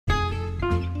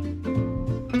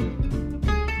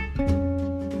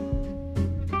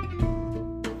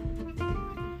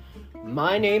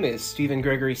My name is Stephen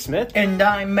Gregory Smith. And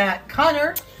I'm Matt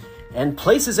Connor. And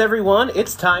places everyone,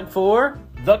 it's time for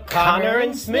the Connor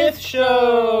and Smith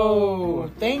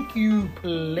Show. Thank you,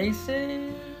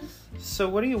 places. So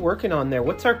what are you working on there?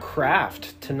 What's our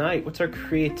craft tonight? What's our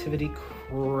creativity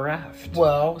craft?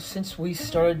 Well, since we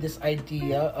started this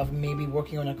idea of maybe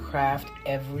working on a craft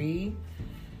every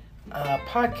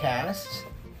podcast,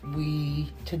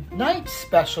 tonight's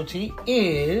specialty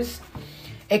is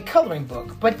a coloring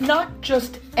book, but not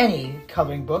just any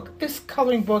coloring book. This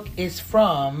coloring book is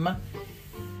from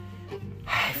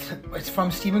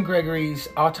Stephen Gregory's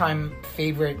all-time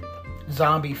favorite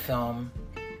zombie film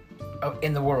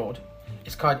in the world.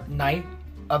 It's called Night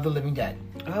of the Living Dead.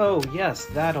 Oh, yes,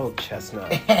 that old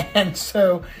chestnut. And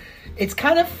so it's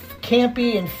kind of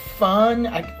campy and fun.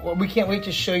 We can't wait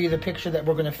to show you the picture that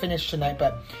we're going to finish tonight,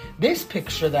 but this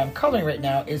picture that I'm coloring right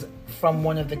now is from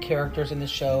one of the characters in the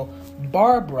show,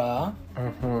 Barbara.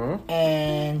 Mm-hmm.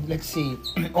 And let's see,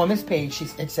 on this page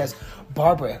it says,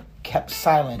 Barbara kept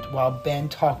silent while Ben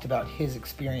talked about his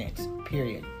experience,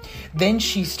 period. Then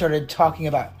she started talking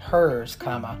about hers,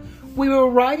 comma. We were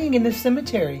riding in the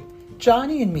cemetery,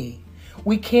 Johnny and me.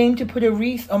 We came to put a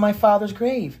wreath on my father's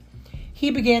grave. He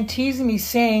began teasing me,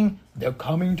 saying, they're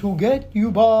coming to get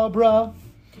you, Barbara.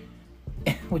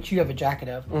 Which you have a jacket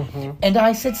of. Mm-hmm. And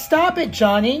I said, stop it,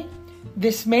 Johnny.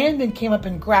 This man then came up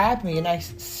and grabbed me, and I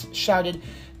shouted,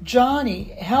 Johnny,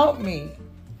 help me,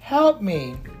 help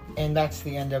me. And that's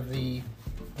the end of the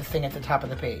thing at the top of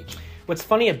the page. What's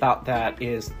funny about that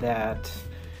is that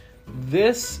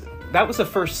that was the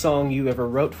first song you ever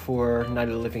wrote for Night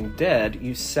of the Living Dead.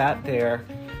 You sat there,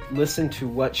 listened to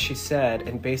what she said,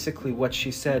 and basically what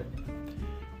she said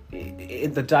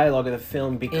in the dialogue of the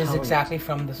film is exactly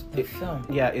from the film.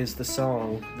 Yeah, is the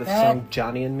song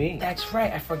Johnny and Me. That's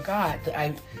right. I forgot.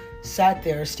 I sat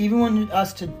there. Stephen wanted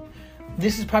us to.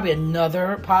 This is probably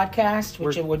another podcast,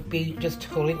 which it would be just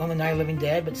totally on the Night of the Living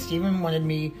Dead. But Stephen wanted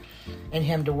me and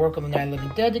him to work on the Night of the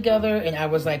Living Dead together, and I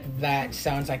was like, that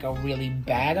sounds like a really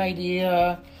bad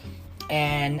idea.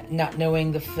 And not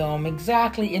knowing the film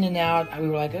exactly in and out, we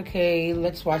were like, okay,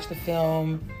 let's watch the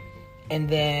film, and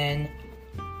then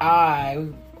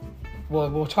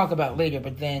we'll talk about it later,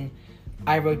 but then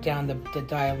I wrote down the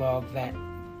dialogue that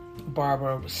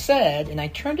Barbara said, and I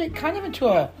turned it kind of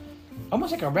into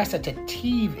almost like a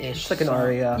recitative-ish. It's like an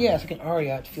aria. Yeah, it's like an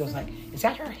aria, it feels like. Is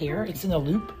that her hair? It's in a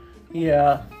loop?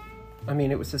 Yeah. I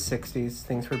mean, it was the 60s.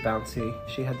 Things were bouncy.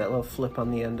 She had that little flip on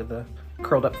the end of the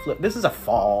curled up flip. This is a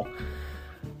fall.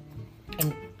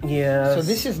 And yeah. So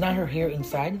this is not her hair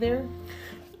inside there?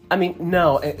 I mean,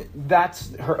 no,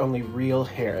 that's her only real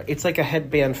hair. It's like a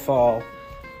headband fall.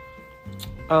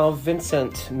 Oh,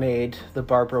 Vincent made the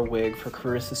Barbara wig for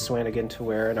Carissa Swanigan to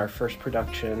wear in our first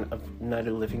production of Night of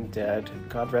the Living Dead.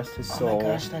 God rest his soul. Oh my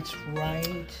gosh, that's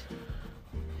right.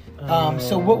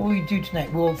 So what will we do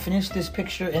tonight? We'll finish this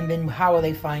picture, and then how will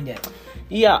they find it?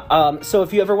 Yeah, so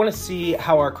if you ever want to see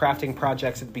how our crafting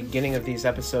projects at the beginning of these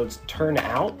episodes turn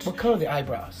out... What color are the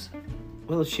eyebrows?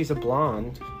 Well, she's a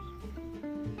blonde.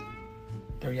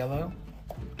 They're yellow?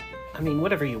 I mean,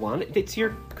 whatever you want. It's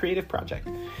your creative project.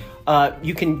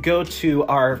 You can go to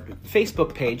our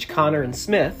Facebook page, Connor and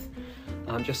Smith.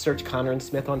 Just search Connor and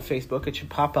Smith on Facebook. It should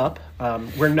pop up.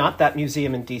 We're not that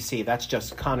museum in D.C. That's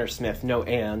just Connor Smith, no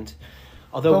and.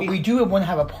 Although we do want to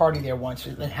have a party there once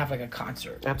and have like a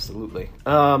concert. Absolutely.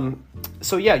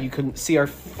 So yeah, you can see our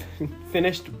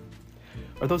finished...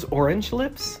 Are those orange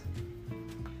lips?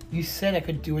 You said I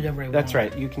could do whatever I want. That's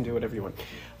right. You can do whatever you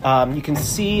want. You can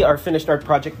see our finished art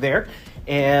project there.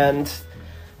 And...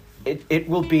 It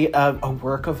will be a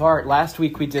work of art. Last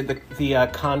week we did the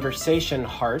conversation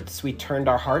hearts. We turned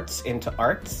our hearts into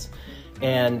arts.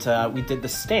 And we did the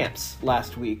stamps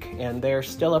last week. And they're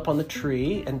still up on the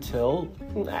tree until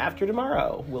after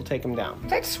tomorrow. We'll take them down.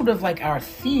 That's sort of like our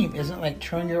theme, isn't it? Like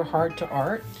turn your heart to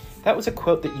art. That was a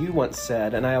quote that you once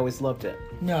said, and I always loved it.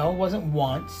 No, it wasn't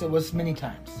once. It was many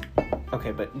times.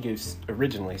 Okay, but you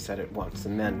originally said it once,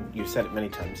 and then you said it many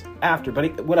times after.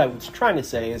 But what I was trying to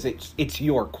say is it's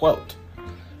your quote.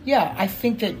 Yeah, I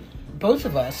think that both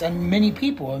of us and many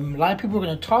people, and a lot of people we're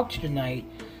going to talk to tonight,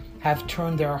 have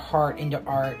turned their heart into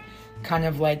art, kind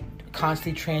of like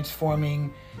constantly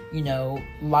transforming,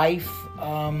 life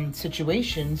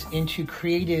situations into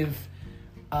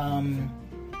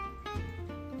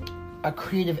a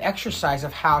creative exercise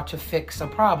of how to fix a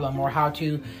problem or how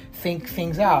to think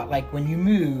things out, like when you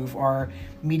move or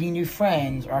meeting new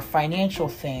friends or financial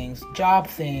things, job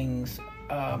things.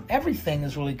 Everything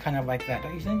is really kind of like that,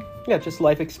 don't you think? Yeah, just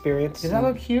life experience. Does that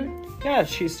look cute? Yeah,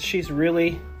 she's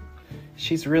really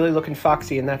looking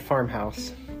foxy in that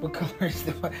farmhouse. What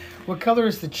color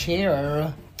is the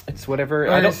chair? It's whatever.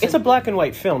 Or It's a black and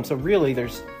white film, so really,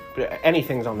 there's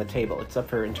anything's on the table. It's up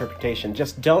for interpretation.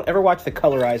 Just don't ever watch the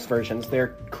colorized versions. They're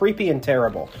creepy and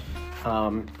terrible.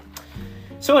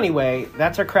 So anyway,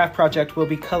 that's our craft project. We'll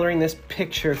be coloring this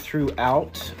picture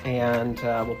throughout, and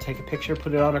we'll take a picture,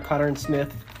 put it on our Connor and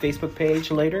Smith Facebook page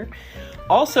later.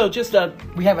 Also,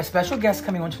 we have a special guest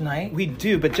coming on tonight. We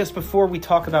do, but just before we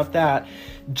talk about that,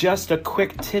 just a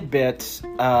quick tidbit.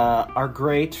 Our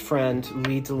great friend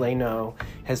Lee Delano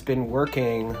has been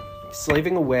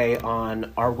slaving away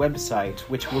on our website,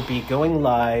 which will be going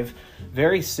live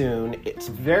very soon. It's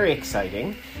very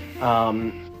exciting.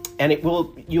 And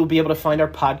you'll be able to find our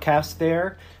podcast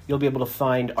there. You'll be able to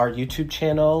find our YouTube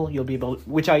channel.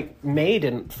 Which I made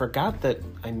and forgot that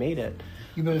I made it.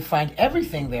 You'll be able to find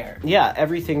everything there. Yeah,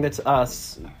 everything that's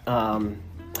us,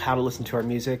 how to listen to our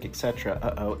music, etc.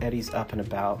 Uh-oh, Eddie's up and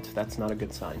about. That's not a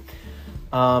good sign.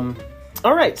 All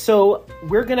right, so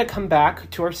we're going to come back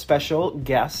to our special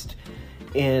guest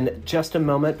in just a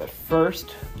moment. But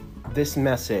first, this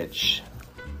message.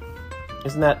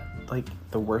 Isn't that like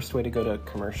the worst way to go to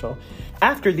commercial?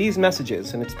 After these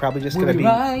messages, and it's probably just going to be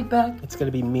right back. It's going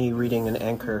to be me reading an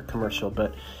Anchor commercial,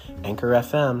 but Anchor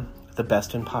FM, the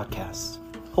best in podcasts.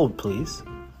 Hold, please.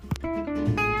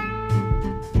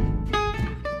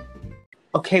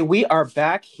 Okay, we are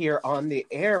back here on the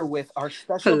air with our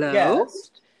special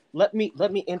guest. Let me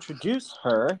introduce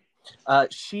her.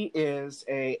 She is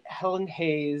a Helen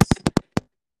Hayes.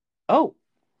 Oh,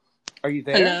 are you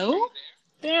there? Hello?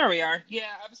 There we are. Yeah,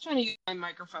 I was trying to use my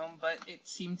microphone, but it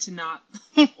seemed to not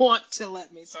want to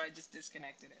let me, so I just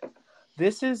disconnected it.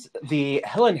 This is the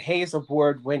Helen Hayes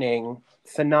Award-winning,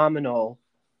 phenomenal,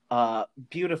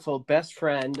 beautiful best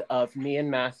friend of me and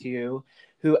Matthew,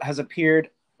 who has appeared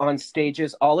on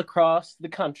stages all across the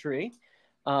country,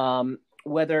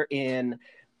 whether in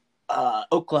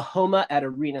Oklahoma at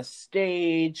Arena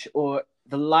Stage, or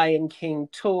the Lion King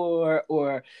Tour,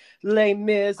 or Les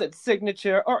Mis at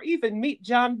Signature, or even Meet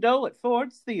John Doe at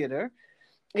Ford's Theater.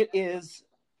 It is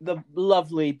the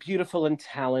lovely, beautiful, and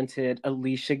talented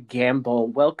Eleasha Gamble.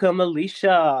 Welcome,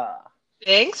 Eleasha.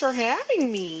 Thanks for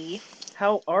having me.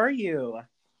 How are you?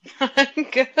 I'm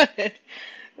good.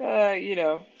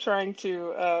 Trying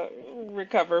to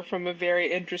recover from a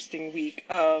very interesting week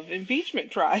of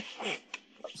impeachment trial.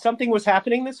 Something was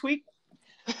happening this week?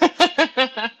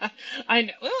 I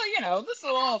know. Well, this is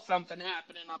all something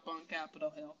happening up on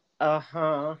Capitol Hill.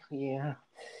 Uh-huh, yeah.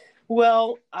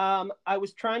 Well, I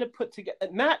was trying to put together...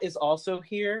 Matt is also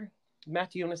here.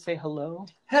 Matt, do you want to say hello?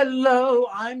 Hello,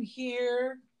 I'm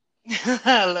here.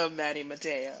 Hello, Matty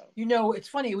Mateo. It's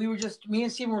funny. Me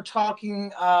and Steven were talking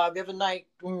the other night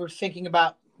when we were thinking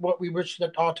about what we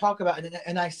should all talk about.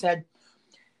 And I said,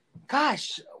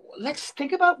 gosh, let's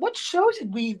think about what shows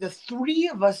did the three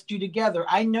of us do together.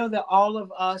 I know that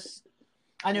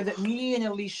me and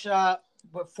Eleasha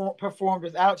performed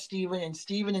without Steven, and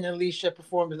Steven and Eleasha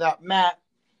performed without Matt.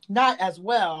 Not as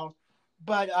well,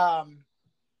 but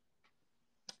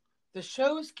the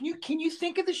shows. Can you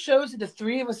think of the shows that the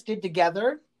three of us did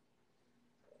together?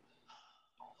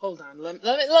 Hold on,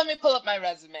 let me pull up my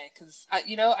resume, because I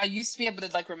used to be able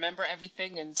to remember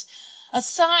everything, and a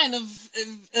sign of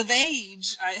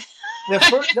age.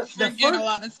 Forget a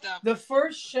lot of stuff. The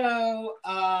first show,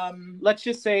 let's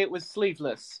just say it was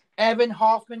sleeveless. Evan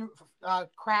Hoffman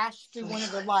crashed through one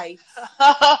of the lights.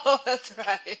 Oh, that's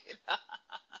right.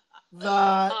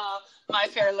 The My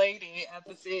Fair Lady at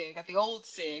the SIG, at the old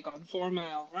SIG on 4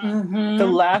 Mile, right? Mm-hmm. The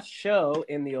last show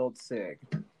in the old SIG.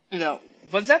 No.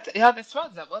 Was that? That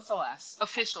was the last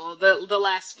official, the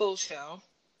last full show.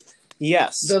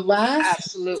 Yes. The last?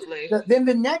 Absolutely. Then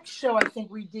the next show I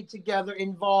think we did together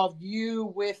involved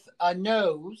you with a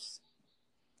nose.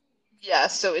 Yeah,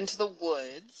 so Into the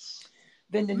Woods.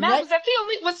 Then the Matt, next... was that the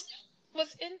only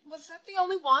was that the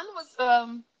only one?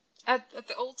 Was at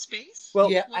the old space?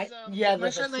 Well, yeah, My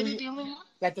Fair Lady the only one?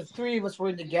 That the three of us were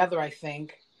in together, I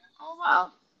think. Oh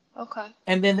wow. Okay.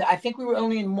 And then I think we were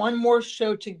only in one more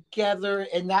show together,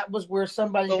 and that was where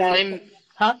somebody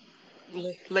huh?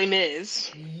 Les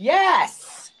Mis.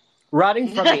 Yes!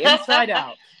 Rotting from the inside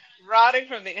out. Rotting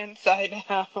from the inside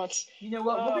out. You know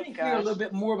what? We're going to hear a little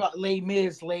bit more about Les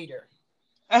Mis later.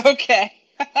 Okay.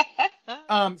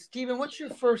 Steven, what's your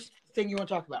first thing you want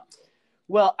to talk about?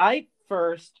 Well, I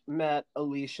first met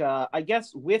Eleasha, I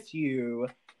guess, with you.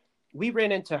 We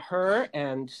ran into her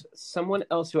and someone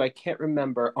else who I can't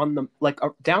remember on the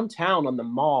downtown on the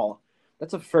mall.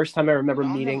 That's the first time I remember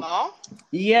meeting. The mall?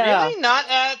 Yeah. Really? Not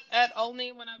at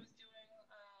only when I was doing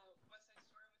West Side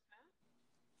Story with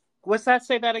Matt? What's that?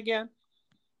 Say that again.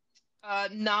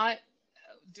 Not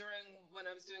during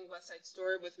when I was doing West Side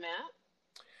Story with Matt?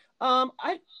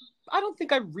 I don't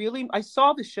think I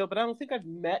saw the show, but I don't think I've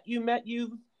met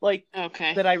you like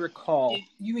Okay. that I recall.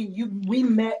 You mean you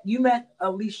met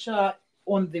Eleasha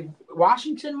on the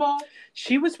Washington Mall?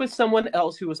 She was with someone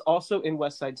else who was also in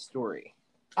West Side Story.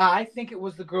 I think it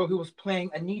was the girl who was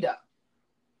playing Anita.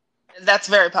 That's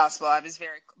very possible.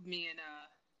 Me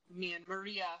and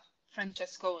Maria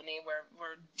Francesconi were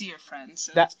dear friends.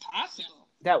 So that's possible.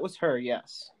 That was her,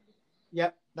 yes.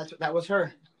 Yep, that was her. I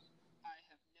have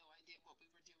no idea what we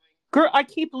were doing. Girl, I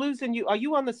keep losing you. Are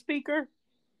you on the speaker?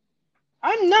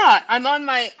 I'm not. I'm on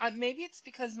my. Maybe it's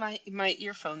because my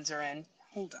earphones are in.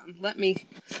 Hold on. Let me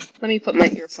put my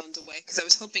earphones away because I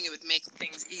was hoping it would make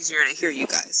things easier to hear you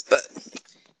guys. But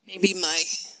maybe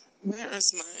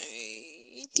where's my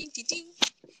ding ding ding?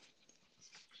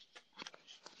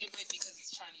 It might be because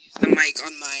it's trying to use the mic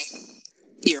on my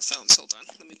earphones. Hold on.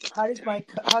 Let me put How's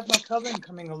my coloring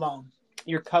coming along?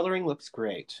 Your coloring looks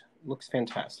great. Looks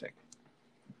fantastic.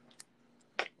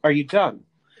 Are you done?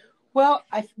 Well,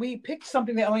 we picked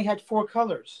something that only had 4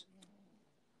 colors.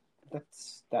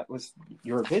 That was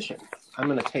your vision. I'm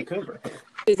going to take over here.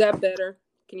 Is that better?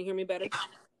 Can you hear me better?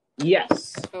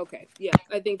 Yes. Okay. Yeah,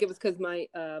 I think it was because my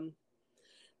the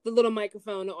little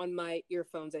microphone on my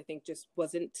earphones, I think, just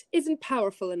isn't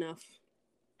powerful enough.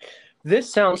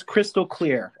 This sounds crystal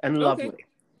clear and lovely.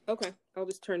 Okay. I'll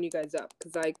just turn you guys up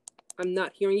because I'm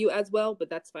not hearing you as well, but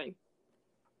that's fine.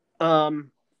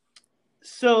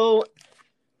 So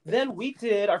then we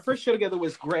did our first show together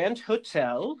was Grand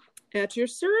Hotel. At your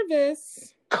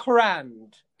service.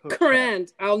 Grand.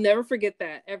 I'll never forget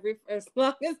that. As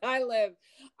long as I live,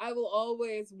 I will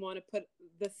always want to put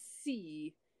the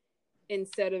C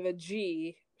instead of a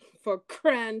G for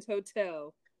Grand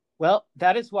Hotel. Well,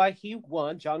 that is why he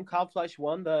won. John Kalbfleisch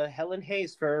won the Helen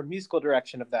Hayes for musical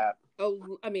direction of that.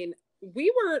 Oh, I mean,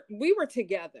 we were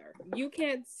together. You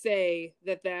can't say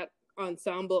that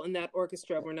ensemble and that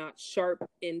orchestra were not sharp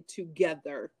and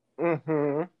together.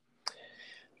 Mm-hmm.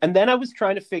 And then I was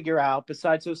trying to figure out,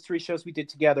 besides those 3 shows we did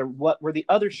together, what were the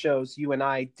other shows you and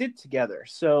I did together.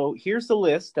 So here's the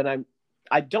list, and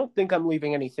I don't think I'm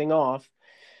leaving anything off.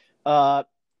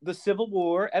 The Civil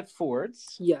War at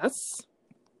Ford's. Yes.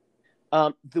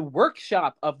 The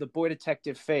workshop of the Boy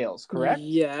Detective Fails, correct?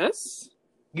 Yes.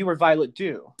 You were Violet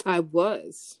Dew. I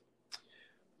was.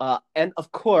 And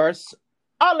of course,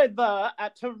 Oliver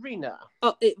at Tarina.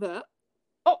 Oliver.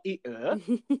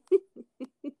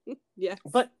 Yes.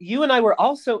 But you and I were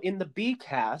also in the B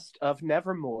cast of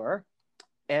Nevermore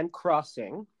and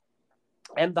Crossing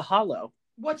and The Hollow.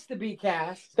 What's the B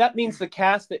cast? That means the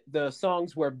cast that the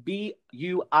songs were BUILT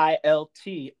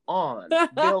on,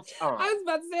 built on. I was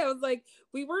about to say, I was like,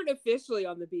 we weren't officially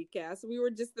on the B cast. We were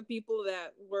just the people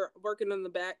that were working in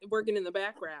the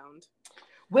background.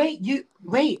 Wait.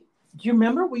 Do you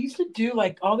remember we used to do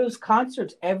like all those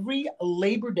concerts every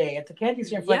Labor Day at the Kennedy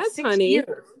Center for like 6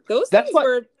 years? Those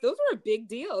were a big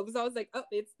deal. It was always like, oh,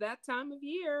 it's that time of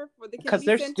year for the Kennedy Center. Because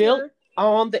they're still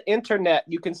on the internet.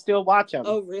 You can still watch them.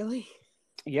 Oh, really?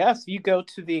 Yes. You go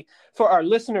to for our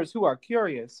listeners who are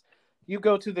curious, you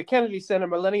go to the Kennedy Center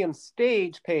Millennium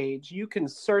Stage page. You can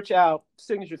search out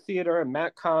Signature Theater and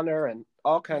Matt Connor and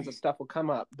all kinds of stuff will come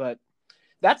up. But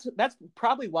that's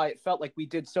probably why it felt like we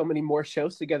did so many more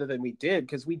shows together than we did,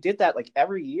 because we did that like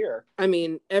every year. I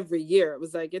mean, every year. It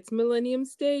was like, it's Millennium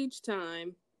Stage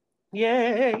time.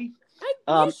 Yay.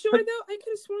 Are you sure, though? I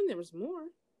could have sworn there was more.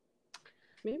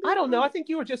 Maybe I don't know. I think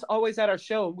you were just always at our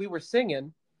show and we were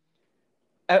singing.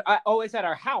 Always at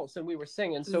our house and we were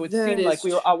singing. So it seemed like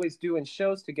we were always doing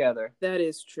shows together. That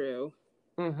is true.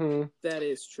 Mm-hmm. That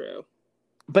is true.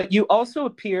 But you also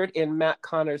appeared in Matt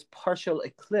Connor's Partial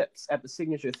Eclipse at the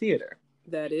Signature Theater.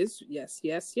 That is, yes.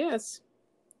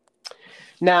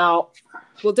 Now,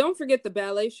 well, don't forget the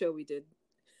ballet show we did.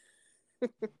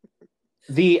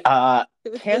 The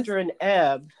Kendra and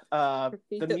Ebb,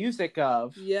 the music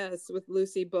of. Yes, with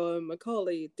Lucy Bowen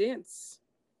Macaulay dance.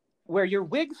 Where your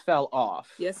wig fell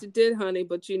off. Yes, it did, honey.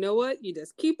 But you know what? You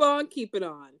just keep on keeping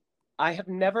on. I have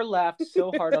never laughed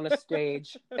so hard on a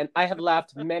stage, and I have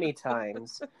laughed many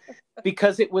times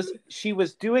because she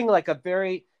was doing like it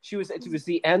was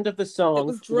the end of the song. It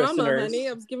was drama, listeners. Honey.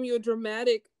 I was giving you a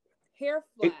dramatic hair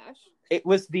flash. It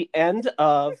was the end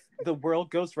of The World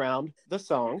Goes Round, the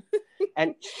song,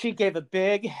 and she gave a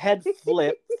big head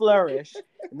flourish,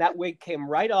 and that wig came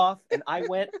right off, and I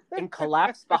went and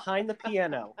collapsed behind the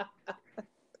piano.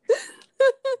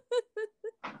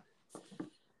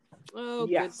 Oh,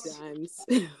 yes. Good times.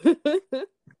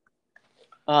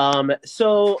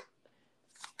 So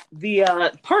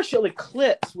the Partial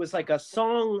Eclipse was like a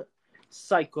song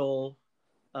cycle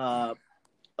of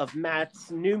of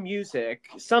Matt's new music,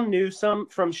 some new, some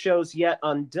from shows yet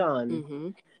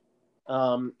undone.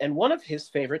 And one of his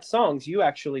favorite songs, you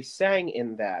actually sang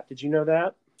in that. Did you know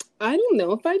that? I don't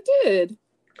know if I did.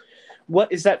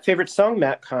 What is that favorite song,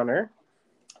 Matt Connor?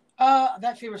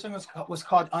 That favorite song was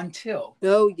called Until.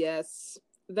 Oh, yes.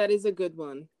 That is a good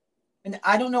one. And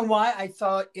I don't know why I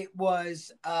thought it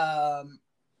was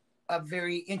a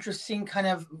very interesting kind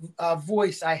of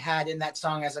voice I had in that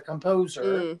song as a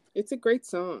composer. It's a great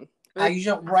song. I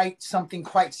usually don't write something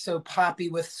quite so poppy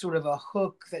with sort of a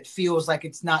hook that feels like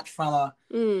it's not from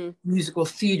a musical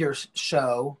theater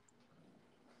show.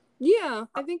 Yeah,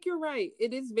 I think you're right.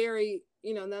 It is very,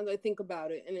 now that I think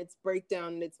about it and its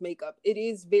breakdown and its makeup, it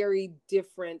is very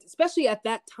different, especially at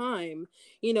that time,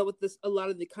 with a lot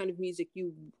of the kind of music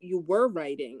you were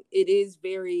writing. It's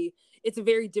a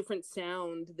very different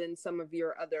sound than some of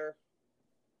your other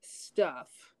stuff.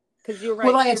 Because you're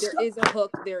right, well, there is a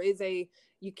hook,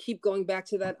 you keep going back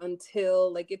to that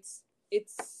until, like, it's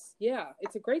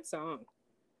a great song.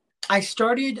 I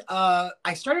started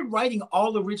writing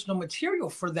all original material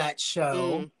for that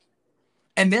show.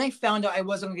 And then I found out I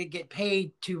wasn't going to get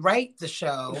paid to write the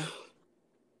show.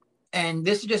 And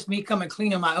this is just me coming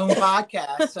clean on my own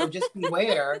podcast. So just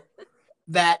beware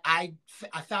that I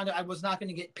found out I was not going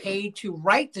to get paid to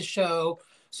write the show.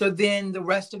 So then the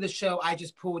rest of the show, I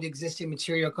just pulled existing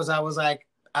material because I was like,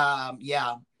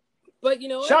 yeah. But you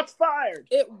know what? Shots fired.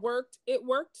 It worked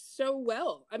so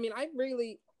well. I mean, I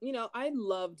really, I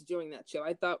loved doing that show.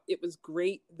 I thought it was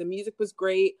great. The music was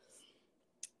great.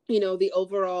 The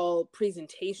overall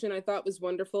presentation I thought was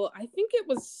wonderful. I think it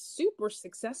was super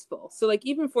successful. So like,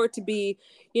 even for it to be,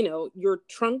 your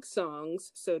trunk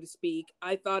songs, so to speak,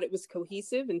 I thought it was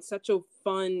cohesive and such a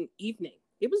fun evening.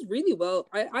 It was really well.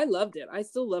 I loved it. I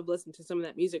still love listening to some of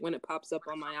that music when it pops up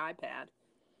on my iPad.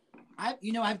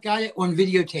 I've got it on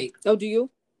videotape. Oh, do you?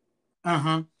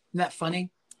 Isn't that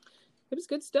funny? It was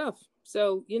good stuff.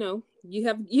 So, you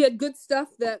had good stuff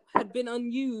that had been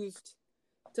unused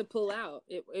to pull out.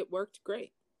 It worked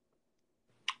great.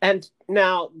 And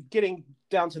now, getting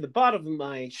down to the bottom of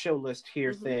my show list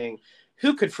here thing,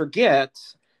 who could forget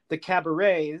the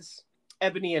cabarets,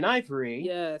 Ebony and Ivory,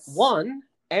 yes, 1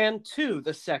 and 2,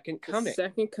 The Second Coming. The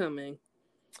Second Coming.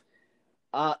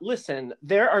 Listen,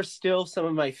 there are still some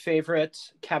of my favorite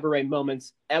cabaret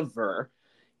moments ever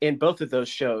in both of those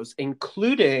shows,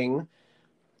 including,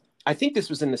 I think this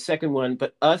was in the second one,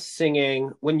 but us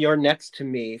singing When You're Next to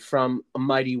Me from A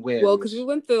Mighty Wind. Well, because we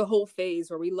went through the whole phase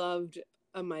where we loved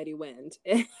A Mighty Wind.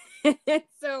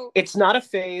 So it's not a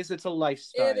phase, it's a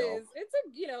lifestyle. It is. It's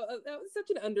that was such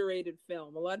an underrated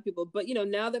film. A lot of people, but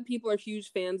now that people are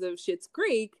huge fans of Schitt's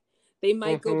Creek, they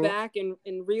might go back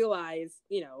and realize,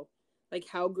 like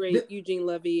how great Eugene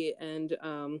Levy and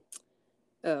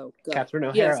Catherine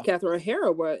O'Hara. Yes, Catherine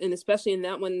O'Hara were, and especially in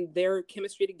that one, their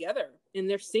chemistry together and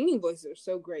their singing voices are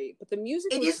so great. But the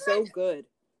music was so good.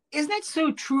 Isn't that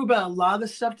so true about a lot of the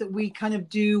stuff that we kind of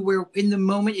do, where in the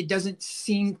moment it doesn't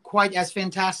seem quite as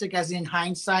fantastic as in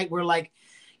hindsight? Where like,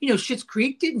 Schitt's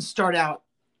Creek didn't start out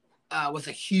with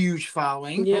a huge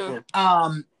following. Yeah.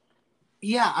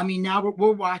 Yeah, I mean, now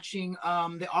we're watching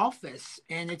The Office,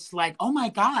 and it's like, oh my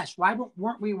gosh, why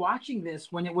weren't we watching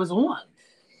this when it was on?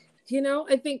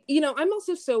 I think, I'm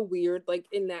also so weird, like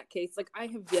in that case, like I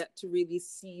have yet to really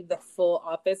see the full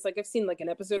Office. Like I've seen like an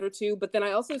episode or two, but then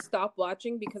I also stopped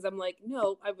watching because I'm like,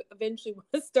 no, I eventually want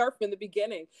to start from the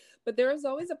beginning. But there is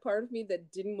always a part of me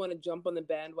that didn't want to jump on the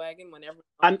bandwagon whenever.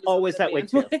 I'm always that way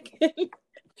too.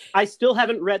 I still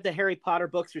haven't read the Harry Potter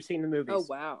books or seen the movies. Oh,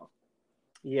 wow.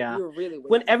 Yeah. You're really weird.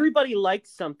 When everybody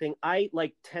likes something, I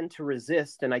tend to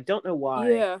resist, and I don't know why.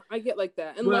 Yeah, I get like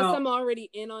that. Unless I'm already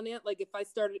in on it. Like if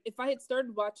I had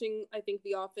started watching, I think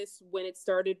The Office when it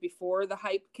started before the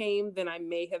hype came, then I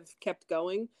may have kept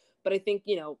going. But I think,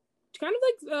 kind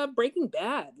of like Breaking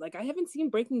Bad. Like I haven't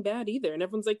seen Breaking Bad either. And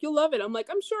everyone's like, you'll love it. I'm like,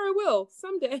 I'm sure I will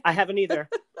someday. I haven't either.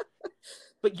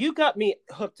 But you got me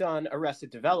hooked on Arrested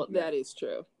Development. That is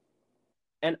true.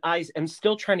 And I am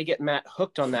still trying to get Matt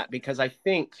hooked on that because I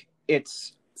think it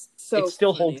still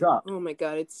funny. holds up. Oh my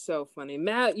God, it's so funny.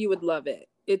 Matt, you would love it.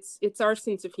 It's our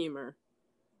sense of humor.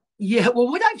 Yeah, well,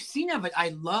 what I've seen of it, I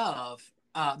love.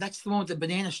 That's the one with the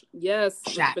banana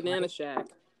shack. Banana Shack.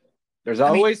 There's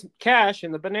always cash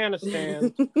in the banana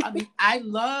stand. I mean, I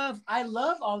love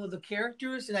all of the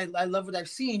characters, and I love what I've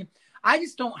seen. I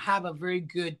just don't have a very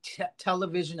good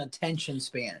television attention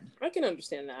span. I can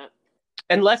understand that.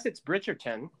 Unless it's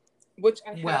Bridgerton. Which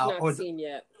I have not seen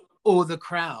yet. Or The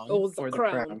Crown. Or the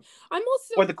Crown. I'm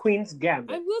also... Or The Queen's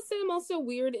Gambit. I will say I'm also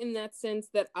weird in that sense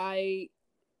that I,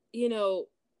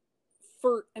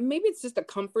 and maybe it's just a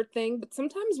comfort thing, but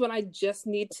sometimes when I just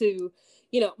need to,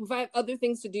 if I have other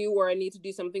things to do or I need to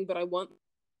do something, but I want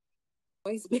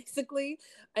noise, basically,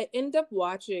 I end up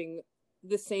watching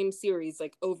the same series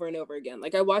like over and over again.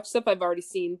 Like I watch stuff I've already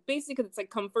seen, basically because it's like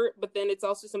comfort, but then it's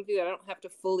also something that I don't have to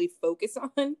fully focus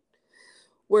on.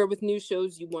 Where with new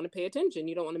shows, you want to pay attention.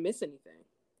 You don't want to miss anything.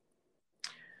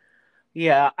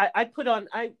 Yeah, I put on,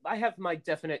 I have my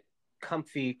definite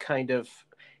comfy kind of,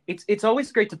 it's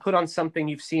always great to put on something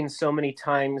you've seen so many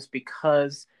times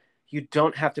because you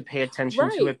don't have to pay attention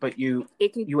to it, but you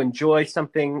enjoy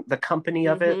something, the company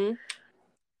of it.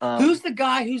 Who's the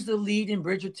guy who's the lead in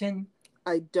Bridgerton?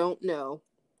 I don't know.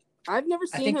 I've never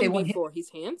seen him before. He's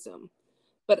handsome.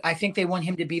 But I think they want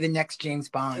him to be the next James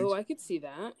Bond. Oh, I could see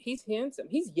that. He's handsome.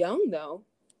 He's young, though.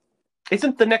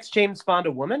 Isn't the next James Bond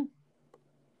a woman?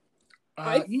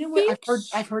 You know what?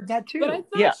 I've heard that too. But I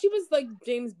thought she was like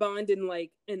James Bond in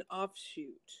like an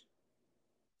offshoot.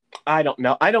 I don't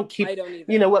know. I don't either.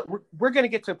 You know what? We're going to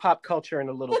get to pop culture in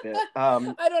a little bit. I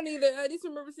don't either. I just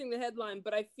remember seeing the headline,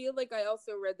 but I feel like I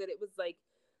also read that it was like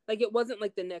it wasn't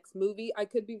like the next movie. I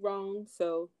could be wrong,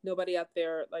 so nobody out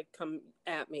there like come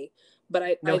at me. But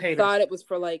I thought it was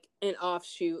for like an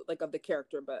offshoot like of the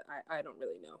character, but I don't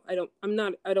really know. I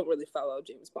don't really follow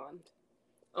James Bond,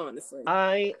 honestly.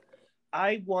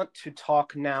 I want to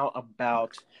talk now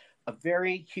about a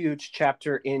very huge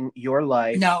chapter in your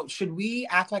life. Now, should we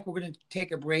act like we're going to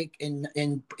take a break and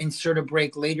insert a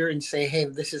break later and say, hey,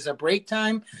 this is a break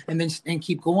time and then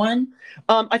keep going?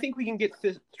 I think we can get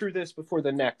through this before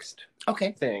the next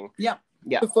thing. Yeah.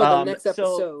 Before the next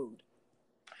episode.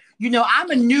 I'm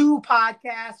a new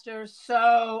podcaster,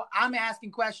 so I'm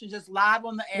asking questions just live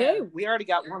on the air. Hey, we already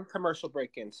got one commercial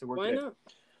break in, so we're good.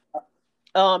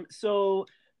 Why not? So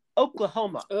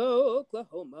Oklahoma. Oh,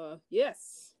 Oklahoma.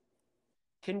 Yes.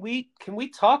 Can we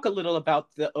talk a little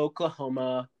about the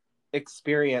Oklahoma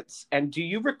experience? And do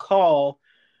you recall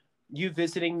you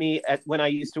visiting me when I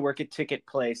used to work at Ticket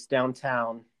Place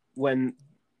downtown when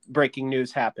breaking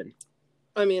news happened?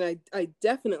 I mean, I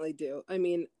definitely do. I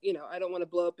mean, I don't want to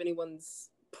blow up anyone's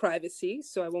privacy,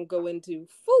 so I won't go into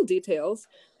full details.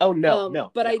 Oh, no.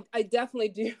 But no. I definitely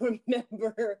do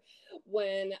remember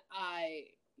when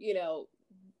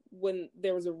when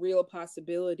there was a real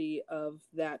possibility of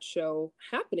that show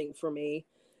happening for me,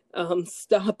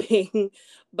 stopping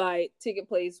by Ticket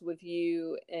Place with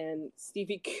you and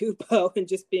Stevie Kupo and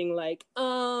just being like,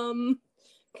 can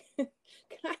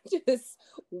I just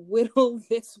whittle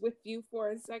this with you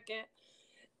for a second?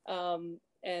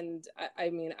 And I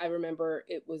mean, I remember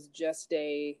it was just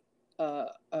a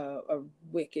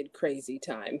wicked, crazy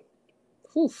time.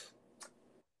 Whew.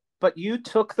 But you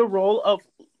took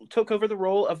over the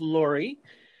role of Lori.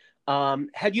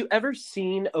 Had you ever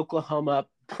seen Oklahoma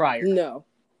prior? No.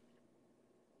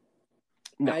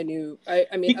 I knew.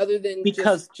 I mean, other than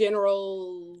just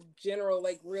general,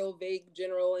 like real vague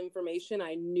general information,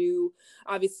 I knew.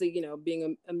 Obviously,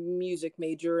 being a music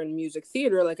major and music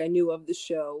theater, like I knew of the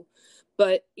show,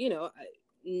 but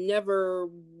never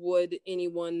would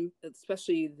anyone,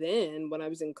 especially then when I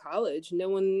was in college, no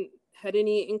one had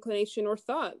any inclination or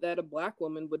thought that a Black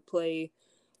woman would play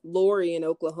Lori in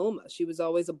Oklahoma. She was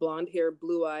always a blonde-haired,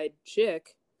 blue-eyed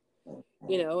chick,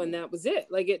 and that was it.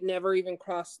 Like it never even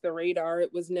crossed the radar.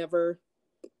 It was never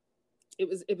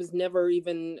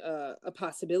even a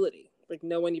possibility. Like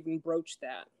no one even broached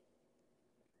that.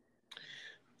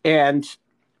 And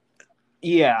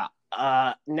yeah,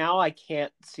 now I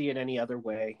can't see it any other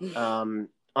way.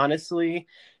 Honestly,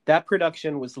 that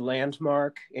production was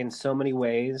landmark in so many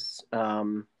ways.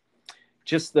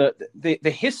 Just the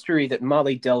history that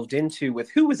Molly delved into with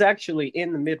who was actually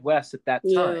in the Midwest at that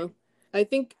time. Yeah, I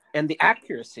think, and the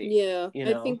accuracy. Yeah,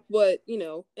 I think what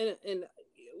and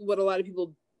what a lot of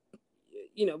people,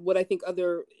 what I think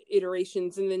other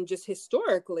iterations, and then just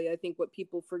historically, I think what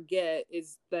people forget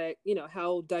is that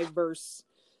how diverse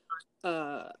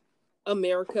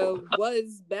America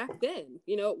was back then.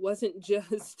 It wasn't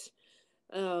just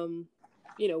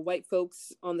white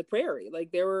folks on the prairie.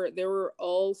 Like there were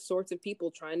all sorts of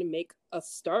people trying to make a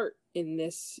start in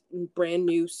this brand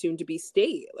new soon to be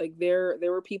state. Like there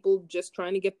were people just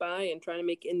trying to get by and trying to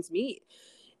make ends meet.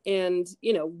 And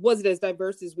was it as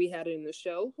diverse as we had it in the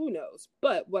show? Who knows?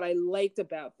 But what I liked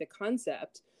about the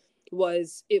concept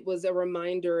was it was a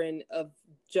reminder of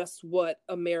just what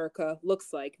America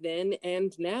looks like then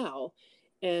and now,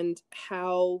 and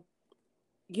how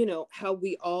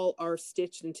we all are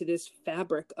stitched into this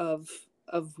fabric of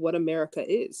what America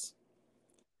is.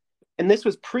 And this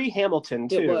was pre-Hamilton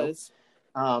too. It was.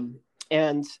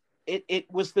 And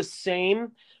it was the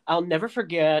same. I'll never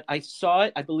forget. I saw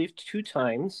it, I believe, 2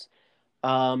 times.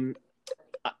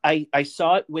 I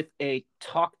saw it with a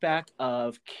talkback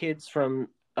of kids from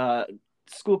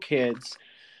school kids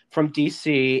from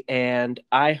DC, and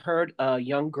I heard a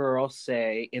young girl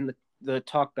say in the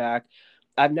talkback,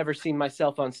 "I've never seen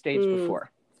myself on stage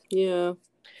before." Yeah.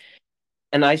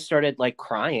 And I started like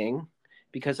crying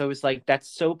because I was like, "That's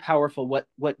so powerful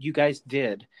what you guys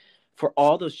did for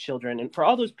all those children and for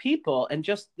all those people, and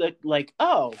just like,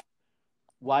 oh,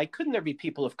 why couldn't there be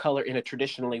people of color in a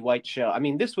traditionally white show?" I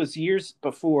mean, this was years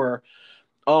before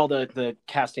all the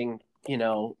casting,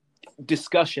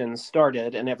 discussions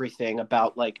started and everything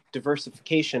about like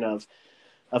diversification of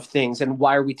things, and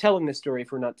why are we telling this story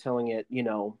if we're not telling it,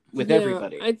 with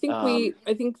everybody? I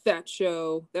think that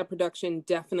show, that production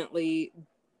definitely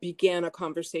began a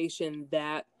conversation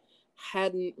that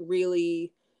hadn't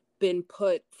really been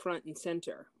put front and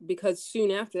center, because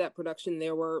soon after that production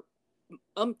there were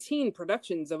umpteen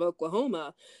productions of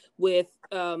Oklahoma with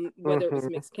whether it was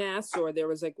mixed cast, or there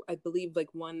was like, I believe,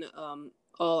 like one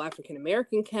all African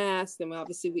American cast, and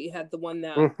obviously we had the one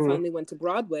that finally went to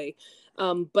Broadway,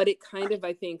 but it kind of,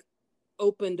 I think,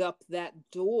 opened up that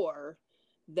door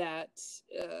that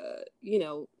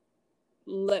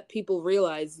let people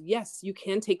realize, yes, you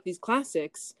can take these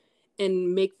classics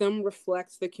and make them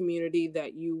reflect the community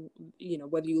that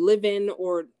whether you live in,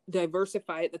 or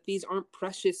diversify it, that these aren't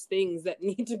precious things that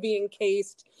need to be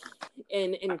encased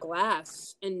in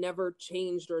glass and never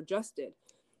changed or adjusted.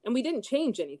 And we didn't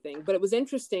change anything, but it was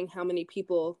interesting how many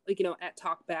people, like, at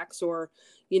talkbacks or,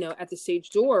 at the stage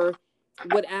door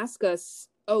would ask us,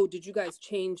 "Oh, did you guys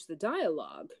change the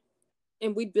dialogue?"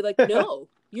 And we'd be like, "No,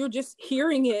 you're just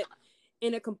hearing it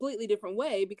in a completely different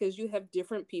way because you have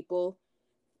different people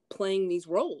playing these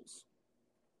roles."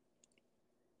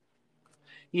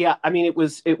 Yeah, I mean, it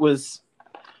was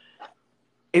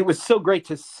so great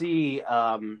to see.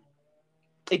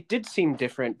 It did seem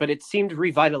different, but it seemed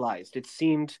revitalized. It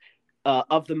seemed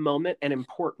of the moment and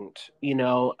important,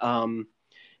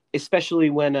 especially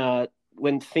when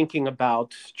thinking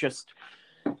about just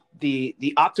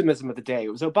the optimism of the day. It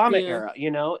was Obama era,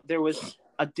 there was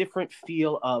a different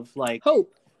feel of like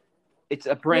hope. It's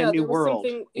a brand new world,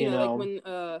 like when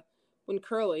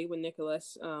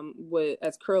Nicholas was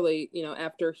as Curly,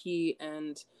 after he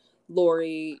and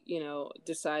Lori,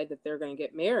 decide that they're going to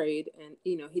get married, and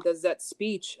he does that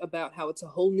speech about how it's a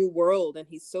whole new world, and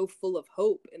he's so full of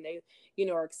hope, and they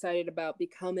are excited about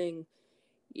becoming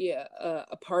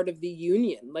a part of the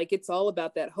union. Like, it's all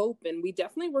about that hope, and we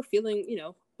definitely were feeling,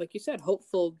 like you said,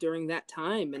 hopeful during that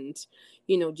time, and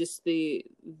just the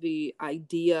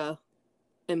idea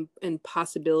and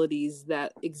possibilities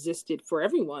that existed for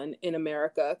everyone in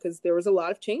America, because there was a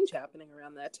lot of change happening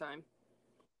around that time.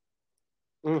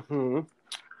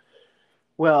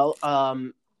 Well,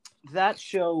 that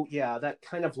show, that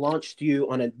kind of launched you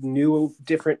on a new,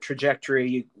 different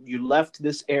trajectory. You left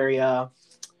this area.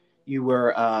 You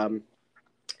were,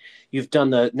 you've done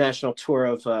the national tour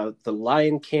of The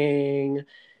Lion King.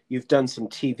 You've done some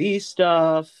TV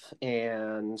stuff,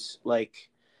 and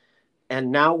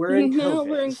now we're in COVID. Now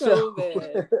we're in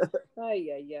COVID.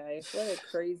 Ay. What a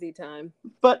crazy time.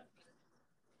 But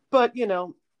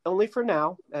only for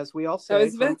now, as we all say. I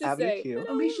was about to Avenue say, Q.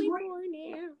 Eleasha,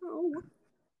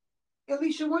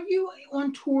 weren't you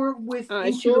on tour with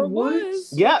Into the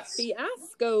Woods? Yes.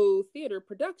 Fiasco Theater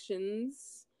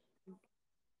Productions.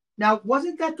 Now,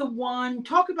 wasn't that the one?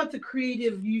 Talk about the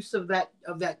creative use of that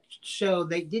show.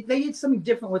 They did something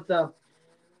different with the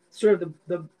sort of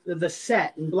the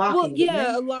set and blocking. Well,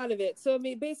 yeah, a lot of it. So I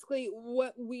mean, basically,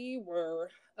 what we were,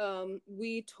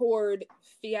 we toured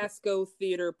Fiasco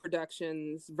Theater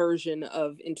Productions' version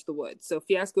of Into the Woods. So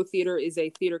Fiasco Theater is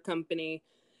a theater company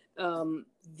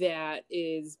that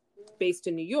is based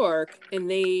in New York, and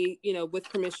they, with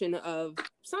permission of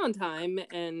Sondheim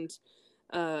and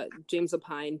James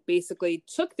Lapine, basically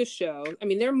took the show. I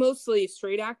mean, they're mostly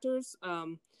straight actors,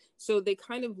 so they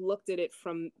kind of looked at it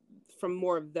from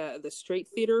more of the straight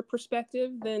theater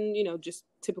perspective than, just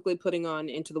typically putting on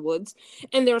Into the Woods.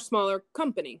 And they're a smaller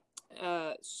company,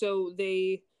 so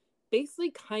they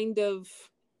basically kind of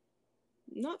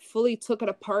not fully took it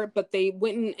apart, but they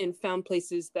went and found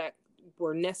places that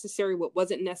were necessary, what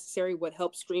wasn't necessary, what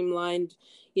helped streamline,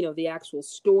 the actual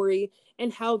story,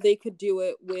 and how they could do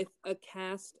it with a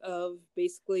cast of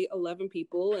basically 11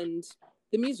 people and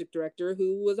the music director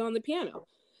who was on the piano.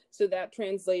 So that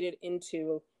translated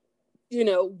into,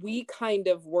 we kind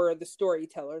of were the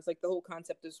storytellers. Like, the whole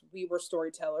concept is we were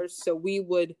storytellers. So we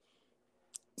would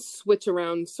switch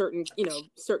around certain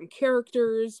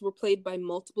characters were played by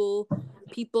multiple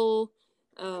people.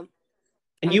 And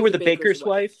you were the baker's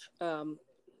wife? So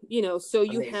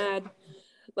you had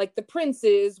like the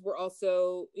princes were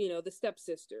also, you know, the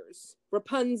stepsisters.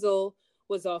 Rapunzel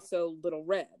was also Little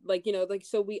Red. Like, you know, like,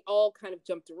 so we all kind of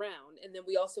jumped around, and then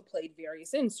we also played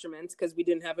various instruments because we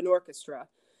didn't have an orchestra.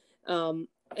 And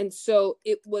so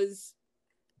it was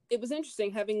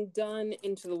interesting having done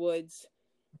Into the Woods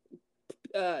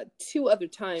 2 other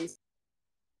times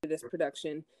this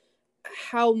production,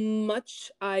 how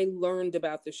much I learned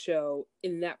about the show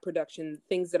in that production,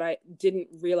 things that I didn't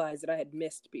realize that I had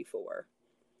missed before.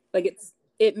 Like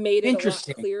it made it a lot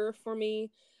clearer for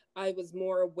me. I was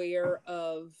more aware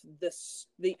of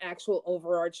the actual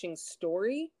overarching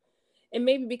story. And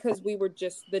maybe because we were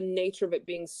just the nature of it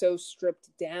being so stripped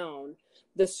down,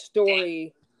 the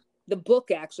story, the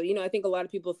book actually, you know, I think a lot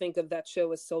of people think of that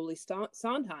show as solely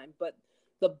Sondheim, but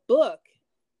the book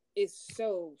is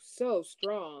so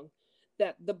strong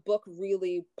that the book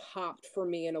really popped for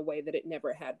me in a way that it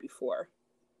never had before.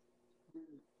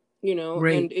 You know,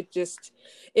 and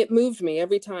it moved me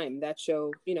every time, that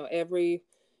show, you know,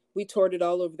 we toured it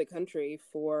all over the country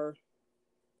for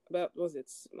about,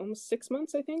 almost 6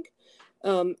 months, I think.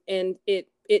 And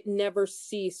it never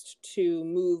ceased to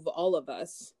move all of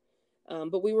us.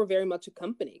 But we were very much a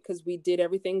company because we did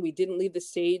everything. We didn't leave the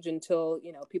stage until,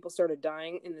 you know, people started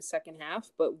dying in the second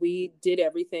half, but we did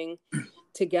everything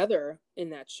together in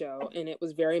that show. And it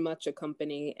was very much a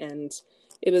company, and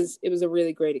it was a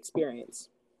really great experience.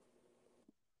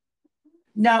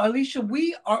 Now, Eleasha,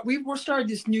 we're starting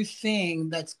this new thing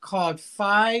that's called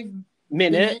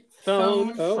 5-minute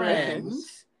phone friends. Okay.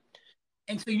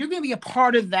 And so you're going to be a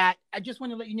part of that. I just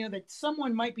want to let you know that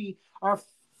someone might be, our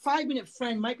 5-minute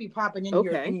friend might be popping in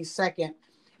here any second.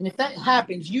 And if that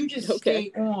happens, you just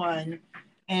stay on,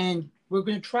 and we're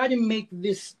going to try to make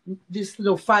this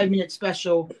little 5-minute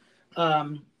special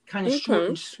kind of short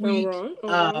and sweet.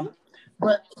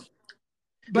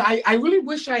 But I really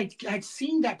wish I'd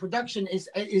seen that production. Is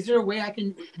there a way I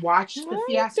can watch the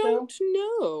fiasco?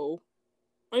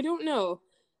 I don't know.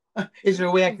 Is there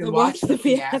a way I can watch the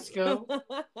fiasco?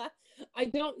 I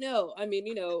don't know. I mean,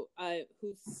 you know,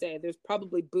 who's to say? There's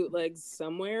probably bootlegs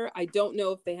somewhere. I don't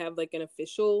know if they have like an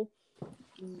official.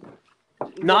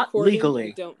 Not recording. legally.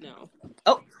 I don't know.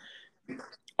 Oh,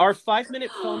 our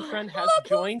 5-minute phone friend has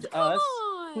joined us.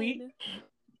 Please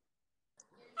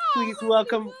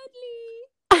welcome.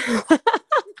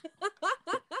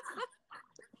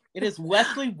 It is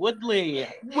Wesley Woodley.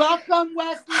 Welcome,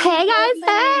 Wesley. Hey guys, hey.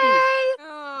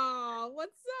 Oh,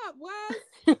 what's up, Wes?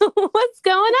 What's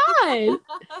going on?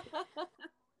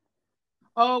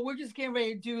 Oh, we're just getting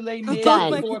ready to do Les Mis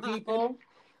for people.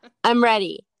 I'm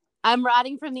ready. I'm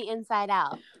rotting from the inside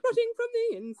out. Rotting from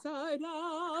the inside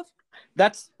out.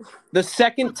 That's the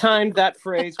second time that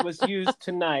phrase was used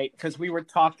tonight because we were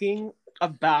talking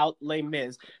about Les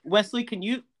Mis. Wesley, can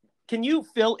you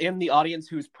fill in the audience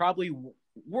who's probably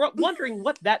wondering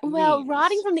what that means? Well,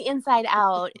 rotting from the inside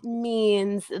out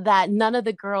means that none of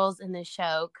the girls in the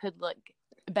show could look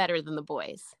better than the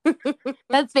boys.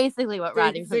 That's basically what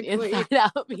rotting from the inside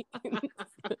out means.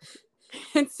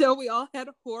 And so we all had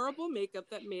horrible makeup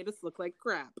that made us look like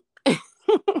crap.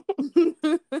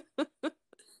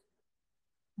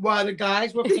 While the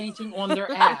guys were painting on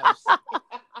their abs.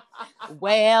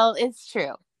 Well, it's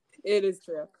true. It is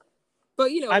true.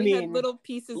 But, you know, we had little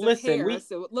pieces of hair,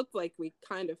 so it looked like we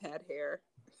kind of had hair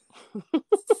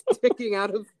sticking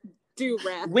out of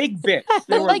do-rag. Wig bits.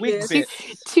 There were like wig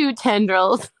bits. Two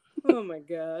tendrils. Oh, my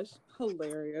gosh.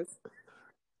 Hilarious.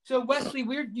 So, Wesley,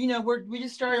 we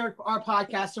just started our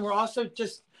podcast, and we're also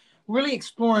just really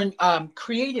exploring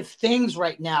creative things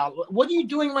right now. What are you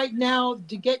doing right now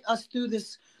to get us through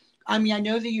this? I mean, I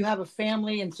know that you have a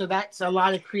family, and so that's a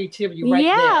lot of creativity right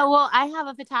there. Yeah, well, I have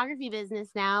a photography business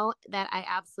now that I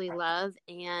absolutely love.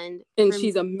 And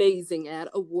she's amazing at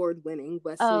award-winning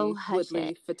Wesley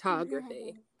Woodley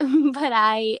photography. But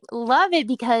I love it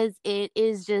because it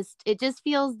just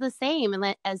feels the same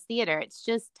as theater. It's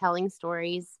just telling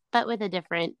stories, but with a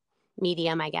different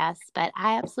medium, I guess. But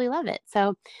I absolutely love it.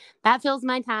 So that fills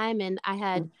my time. And I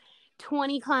had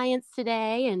 20 clients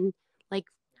today and like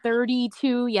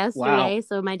 32 yesterday. Wow.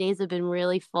 So my days have been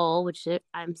really full, which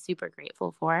I'm super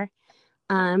grateful for.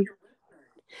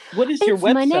 What is your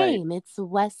website? My name. It's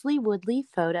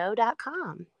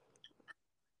wesleywoodleyphoto.com.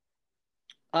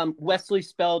 Wesley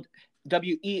spelled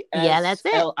W-E-S-L-I-E? Yeah, that's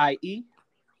it.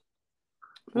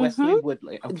 Wesley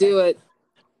Woodley. Okay. Do it.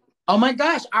 Oh my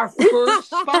gosh, our first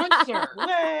sponsor.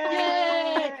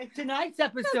 Yay! Tonight's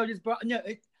episode is brought. No,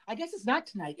 I guess it's not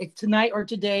tonight. It's tonight or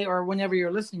today or whenever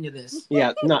you're listening to this.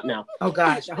 Yeah, not now. Oh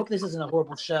gosh, I hope this isn't a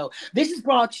horrible show. This is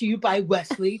brought to you by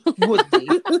Wesley Woodley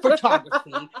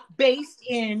Photography, based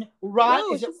in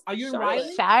Raleigh. Are you in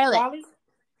Raleigh? Charlotte.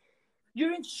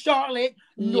 You're in Charlotte,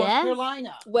 North Yes.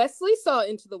 Carolina. Weslie saw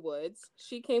Into the Woods.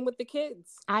 She came with the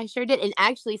kids. I sure did. And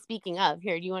actually, speaking of,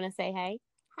 here, do you want to say hey?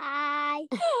 Hi.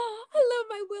 I love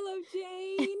my Willow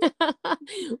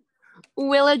Jane.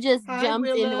 Willow just Hi, jumped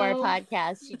into our Willow.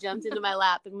 podcast. She jumped into my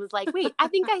lap and was like, "Wait, I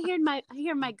think I hear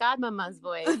my godmama's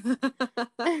voice."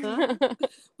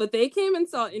 But they came and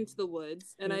saw Into the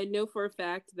Woods, and I know for a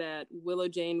fact that Willow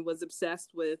Jane was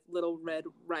obsessed with Little Red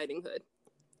Riding Hood.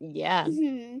 Yeah.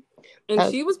 Mm-hmm.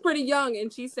 And she was pretty young,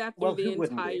 and she sat through the who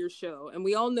wouldn't be? entire show. And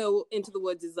we all know Into the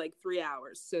Woods is like 3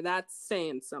 hours, so that's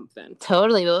saying something.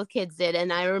 Totally, both kids did.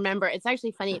 And I remember, it's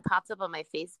actually funny, it popped up on my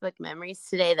Facebook memories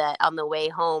today that on the way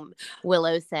home,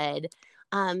 Willow said,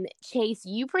 Chase,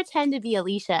 you pretend to be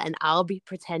Eleasha and I'll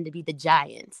pretend to be the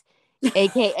giant.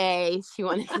 AKA, she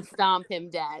wanted to stomp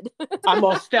him dead. I'm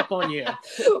gonna step on you.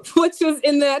 Which was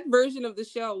in that version of the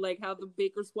show, like how the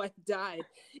baker's wife died,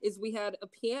 is we had a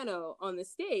piano on the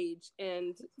stage.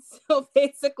 And so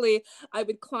basically I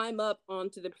would climb up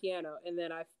onto the piano and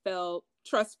then I fell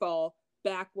trust fall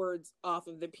backwards off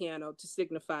of the piano to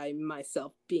signify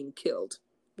myself being killed.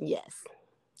 Yes.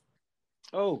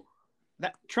 Oh,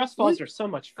 that trust falls are so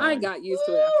much fun. I got used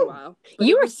to it after a while. But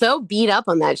You were so beat up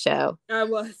on that show. I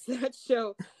was. That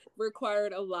show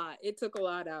required a lot. It took a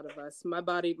lot out of us. My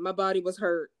body was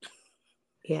hurt.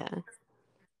 Yeah.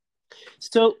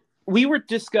 So we were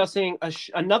discussing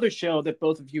another show that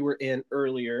both of you were in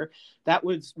earlier. That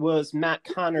was Matt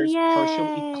Connor's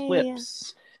Partial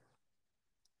Eclipse.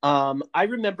 I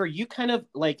remember you kind of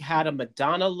like had a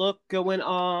Madonna look going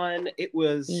on. It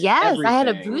was everything. I had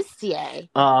a bustier.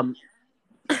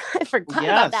 I forgot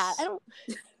about that.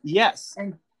 Yes.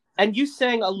 And you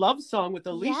sang a love song with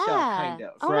Eleasha, kind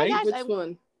of, right? My gosh, Which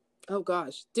one? Oh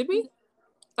gosh. Did we?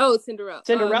 Oh, Cinderella.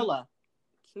 Cinderella.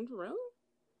 Cinderella?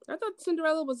 I thought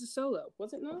Cinderella was a solo.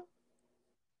 Was it not?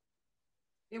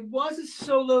 It was a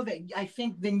solo that I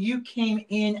think then you came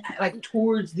in like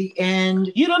towards the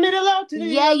end. You don't need a love to do.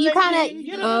 Yeah, you kind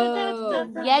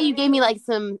of. Yeah, you gave me like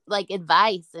some like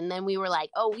advice, and then we were like,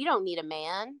 "Oh, we don't need a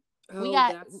man."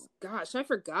 Gosh, I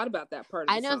forgot about that part of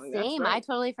the I know, song. same. Right. I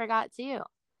totally forgot too.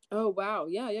 Oh wow,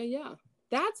 yeah.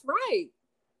 That's right.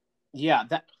 Yeah,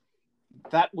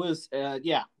 that was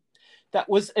that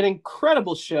was an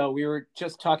incredible show. We were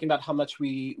just talking about how much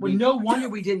we no wonder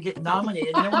we didn't get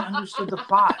nominated. No one understood the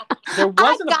plot. There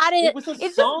wasn't. I got it. It was a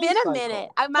It's song just been cycle. a minute.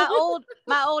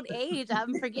 My old age.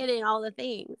 I'm forgetting all the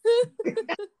things.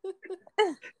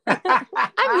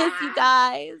 I miss you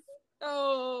guys.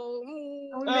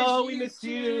 Oh, we missed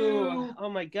you. Oh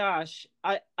my gosh.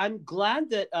 I'm glad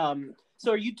that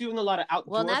so are you doing a lot of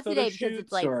outdoor Well, not today because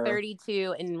it's like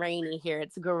 32 and rainy here.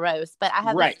 It's gross. But I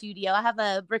have a studio. I have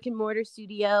a brick and mortar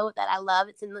studio that I love.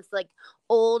 It's in this like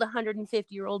old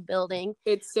 150-year-old building.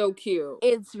 It's so cute.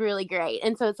 It's really great.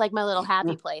 And so it's like my little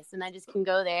happy place. And I just can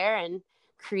go there and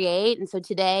create. And so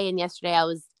today and yesterday I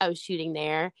was shooting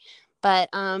there. But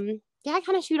yeah, I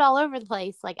kind of shoot all over the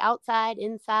place, like outside,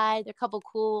 inside. There are a couple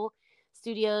cool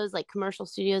studios, like commercial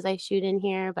studios I shoot in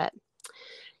here. But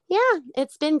yeah,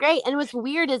 it's been great. And what's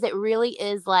weird is it really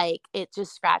is like it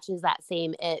just scratches that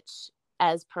same itch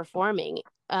as performing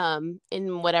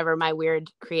in whatever my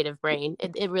weird creative brain.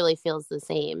 It really feels the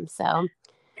same. So.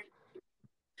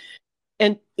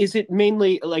 And is it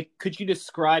mainly like, could you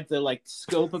describe the like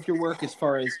scope of your work as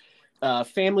far as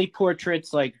family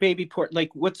portraits, like baby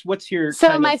like what's your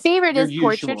my favorite is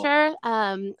usual? portraiture.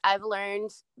 I've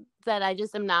learned that I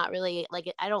just am not really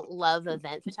like I don't love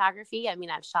event photography. I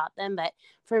mean, I've shot them, but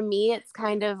for me it's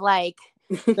kind of like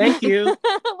thank you.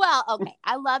 Well, okay,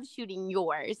 I love shooting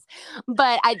yours,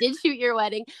 but I did shoot your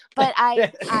wedding. But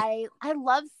I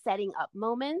love setting up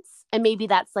moments, and maybe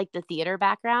that's like the theater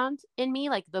background in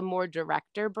me, like the more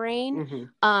director brain.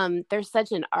 Mm-hmm. There's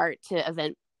such an art to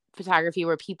event photography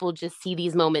where people just see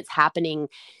these moments happening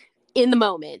in the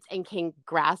moment and can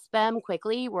grasp them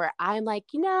quickly, where I'm like,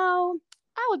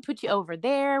 I would put you over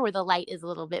there where the light is a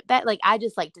little bit better. Like, I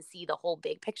just like to see the whole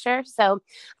big picture. So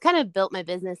I've kind of built my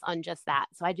business on just that.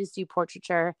 So I just do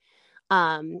portraiture.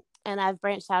 And I've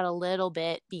branched out a little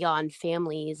bit beyond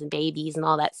families and babies and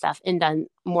all that stuff and done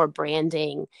more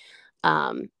branding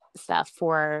stuff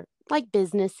for like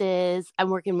businesses. I'm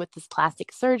working with this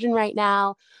plastic surgeon right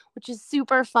now, which is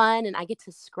super fun. And I get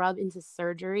to scrub into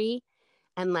surgery.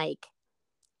 And like,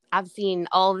 I've seen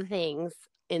all the things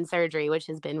in surgery, which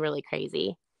has been really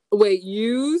crazy. Wait,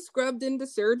 you scrubbed into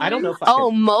surgery? I don't know if I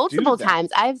multiple times.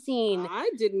 I've seen. I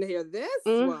didn't hear this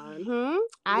one.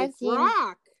 I've seen.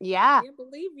 Rock. Yeah. I can't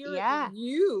believe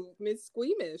you, Miss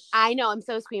Squeamish. I know. I'm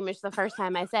so squeamish. The first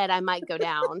time I said I might go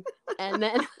down. And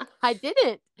then I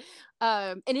didn't.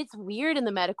 And it's weird in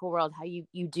the medical world how you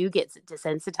do get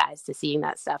desensitized to seeing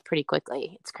that stuff pretty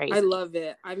quickly. It's crazy. I love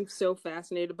it. I'm so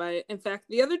fascinated by it. In fact,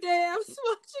 the other day I was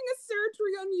watching a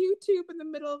surgery on YouTube in the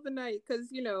middle of the night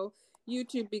because, you know,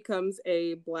 YouTube becomes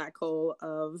a black hole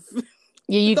of...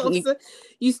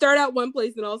 You start out one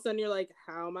place and all of a sudden you're like,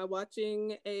 how am I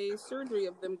watching a surgery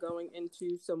of them going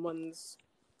into someone's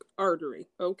artery?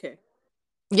 Okay.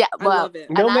 Yeah, well, I love it.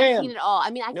 And I've seen it all.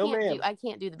 I mean, I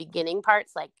can't do the beginning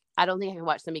parts. Like, I don't think I can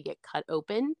watch somebody get cut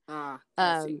open. Yeah,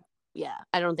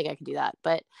 I don't think I can do that.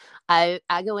 But I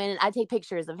go in and I take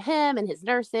pictures of him and his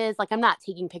nurses. Like, I'm not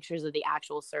taking pictures of the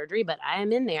actual surgery, but I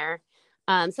am in there.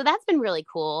 So that's been really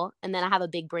cool. And then I have a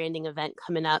big branding event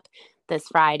coming up this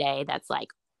Friday. That's like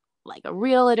a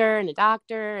realtor and a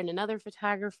doctor and another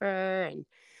photographer, and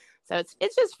so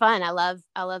it's just fun. I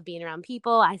love being around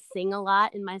people. I sing a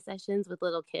lot in my sessions with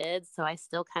little kids, so I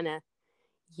still kind of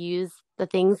use the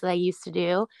things that I used to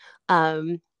do.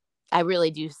 I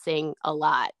really do sing a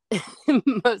lot.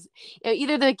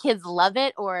 Either the kids love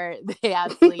it or they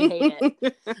absolutely hate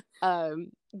it.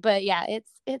 But yeah,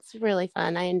 it's really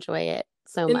fun. I enjoy it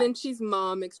so much. And then she's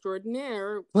mom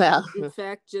extraordinaire. Well, in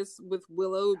fact, just with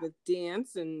Willow with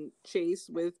dance and Chase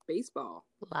with baseball.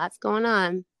 Lots going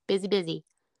on. Busy.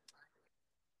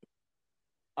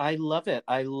 I love it.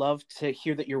 I love to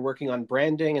hear that you're working on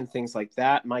branding and things like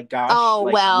that. My gosh. Oh,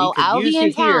 like, well, I'll be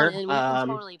in town and we can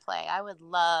totally play. I would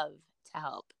love to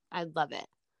help. I'd love it.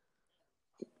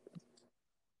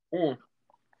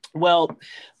 Well,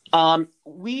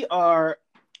 we are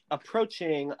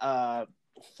approaching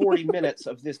 40 minutes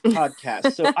of this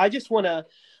podcast. So I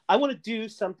want to do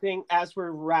something as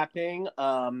we're wrapping.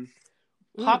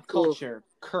 Pop culture,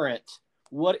 current.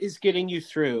 What is getting you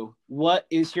through? What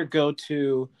is your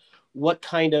go-to? What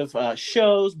kind of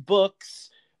shows, books,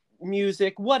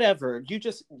 music, whatever?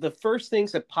 The first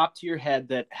things that pop to your head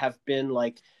that have been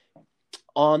like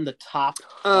on the top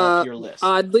of your list.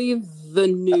 Oddly, the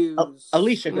news.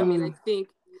 Eleasha, go. I mean, I think,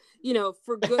 you know,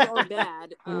 for good or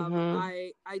bad,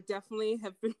 I definitely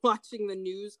have been watching the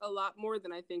news a lot more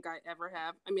than I think I ever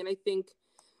have. I mean, I think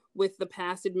with the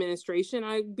past administration,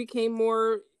 I became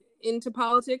more into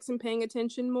politics and paying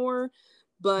attention more.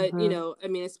 But, you know, I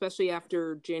mean, especially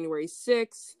after January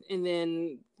 6th and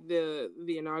then the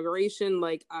inauguration,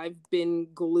 like I've been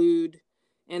glued,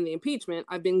 and the impeachment,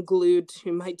 I've been glued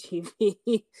to my TV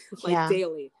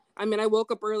daily. I mean, I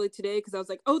woke up early today because I was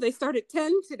like, oh, they start at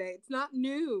 10 today. It's not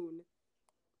noon.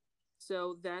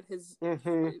 So that has, I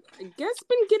guess,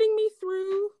 been getting me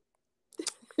through.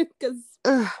 Because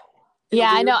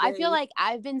yeah, I know. I feel like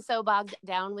I've been so bogged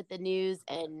down with the news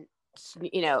and,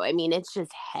 you know, I mean, it's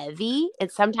just heavy. And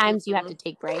sometimes you have to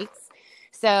take breaks.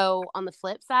 So on the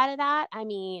flip side of that, I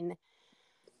mean,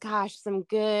 gosh, some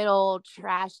good old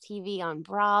trash TV on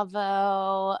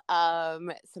Bravo,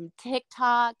 some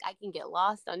TikTok. I can get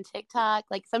lost on TikTok.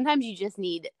 Like sometimes you just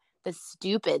need the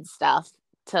stupid stuff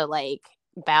to like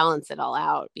balance it all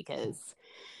out because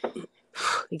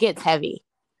it gets heavy,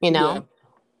 you know? Yeah.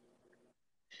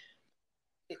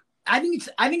 I think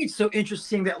it's so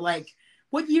interesting that like,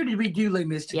 what year did we do Les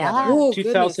Mis together? Yeah.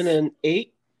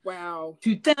 2008. Wow.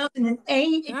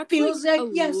 2008. It feels like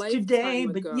yesterday,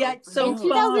 but yet so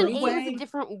far away. 2008 was a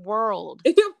different world.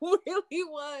 It really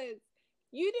was.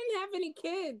 You didn't have any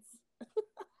kids.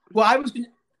 Well, I was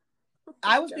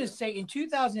going to say in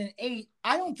 2008,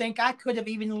 I don't think I could have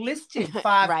even listed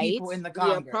 5 people in the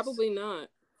Congress. Yeah, probably not.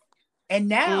 And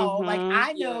now, like,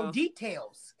 I know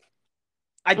details.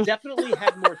 I definitely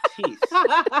had more teeth.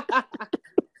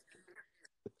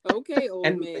 Okay, old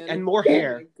man. And more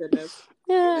hair. Oh, my goodness.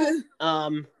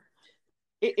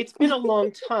 It's been a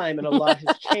long time and a lot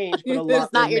has changed, but a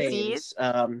lot remains.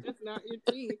 It's not your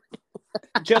teeth.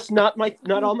 Just not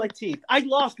all my teeth. I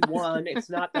lost one.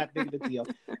 It's not that big of a deal.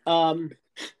 And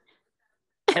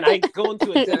I go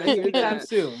into a dentist anytime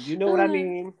soon. You know what I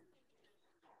mean?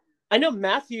 I know,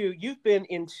 Matthew, you've been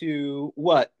into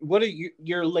what? What are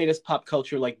your latest pop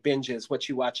culture like binges? What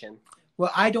you watching?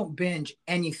 Well, I don't binge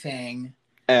anything.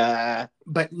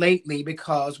 But lately,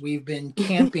 because we've been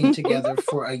camping together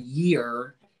for a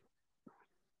year,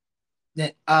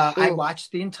 that I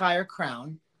watched the entire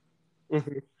Crown.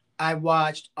 I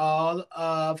watched all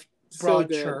of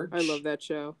Broadchurch. I love that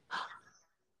show.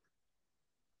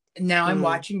 Now I'm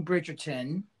watching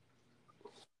Bridgerton.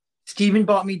 Stephen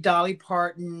bought me Dolly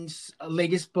Parton's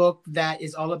latest book that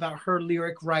is all about her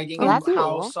lyric writing and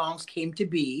how songs came to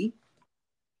be.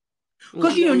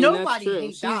 Because nobody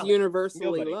hates She's Dolly.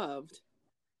 Universally loved.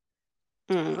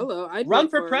 Hello, I'd run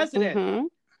for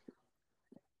president.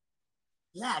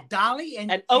 Yeah, Dolly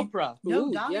and Oprah. No,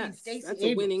 Ooh, Dolly and yes, Stacey that's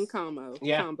Abrams. a winning combo.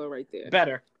 Yeah. Combo right there.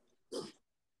 Better.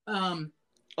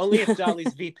 Only if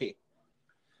Dolly's VP.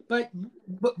 But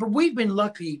we've been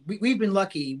lucky. We've been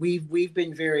lucky. We've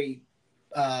been very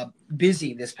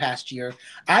busy this past year.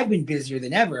 I've been busier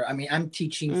than ever. I mean, I'm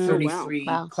teaching 33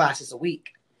 Wow. classes a week.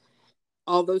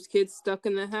 All those kids stuck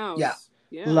in the house.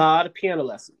 Yeah. A lot of piano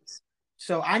lessons.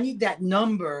 So I need that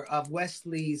number of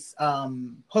Wesley's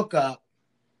hookup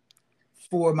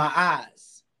for my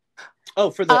eyes.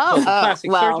 Oh, for the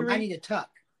plastic surgery? I need a tuck.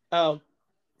 Oh.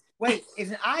 Wait,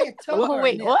 is an eye a tuck? Oh,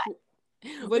 wait, what?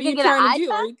 What are you trying to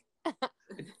do? Are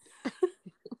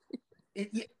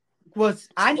you...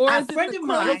 a friend of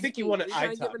mine. I don't think you want an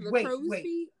eye tuck.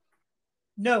 Wait.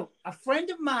 No, a friend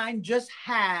of mine just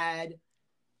had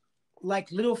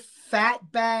like little fat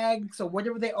bags or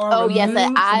whatever they are. Oh yes,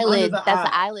 the eyelid. That's eye.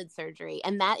 the eyelid surgery,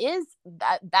 and that is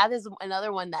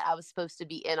another one that I was supposed to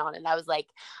be in on, and I was like,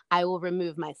 I will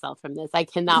remove myself from this. I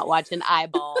cannot watch an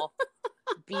eyeball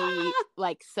be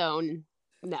like sewn.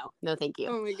 No, thank you.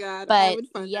 Oh my god! But I would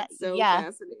find that so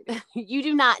fascinating. You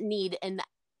do not need an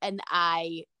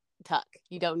eye tuck.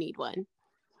 You don't need one.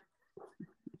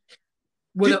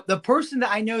 Well, the person that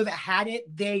I know that had it,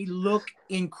 they look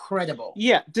incredible.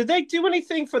 Yeah. Did they do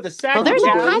anything for the saggy Well, there's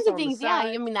all jowls kinds of on the things. Yeah.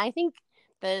 side? I mean, I think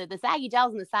the saggy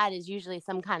jowls on the side is usually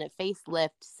some kind of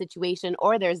facelift situation,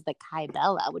 or there's the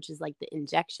Kybella, which is like the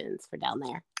injections for down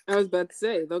there. I was about to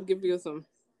say they'll give you some.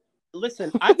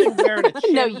 Listen, I've been wearing a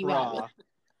chin No, you bra. haven't.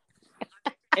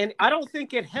 And I don't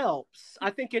think it helps. I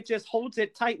think it just holds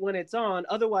it tight when it's on.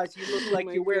 Otherwise, you look like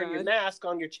you're wearing your mask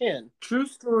on your chin. True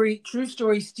story.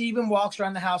 Steven walks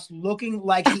around the house looking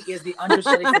like he is the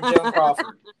understudy for Joan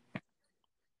Crawford.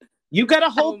 You got to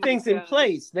hold things in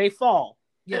place. They fall.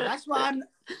 Yeah, that's why I'm...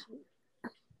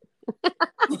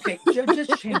 Okay,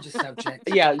 just change the subject.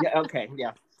 Yeah, okay,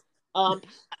 yeah.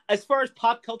 As far as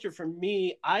pop culture for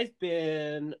me, I've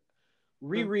been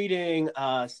rereading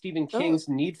Stephen King's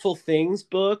Needful Things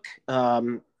book.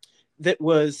 That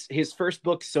was his first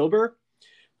book sober.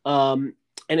 And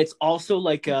it's also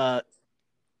like a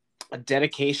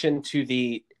dedication to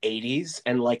the 80s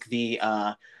and like the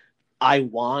I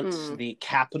want the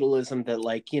capitalism that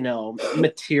like, you know,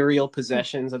 material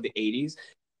possessions of the 80s.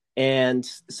 And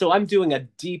so I'm doing a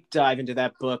deep dive into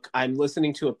that book. I'm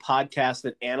listening to a podcast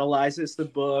that analyzes the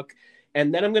book.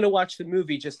 And then I'm going to watch the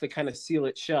movie just to kind of seal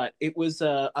it shut. It was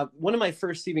one of my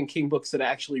first Stephen King books that I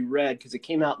actually read because it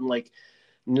came out in like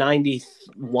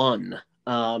 91.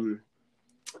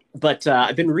 But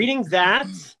I've been reading that.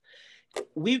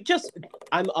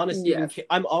 I'm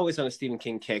always on a Stephen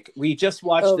King kick. We just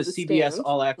watched the CBS Stand.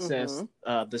 All Access,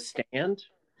 The Stand.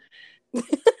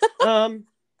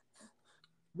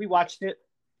 We watched it.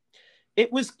 It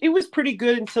was pretty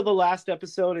good until the last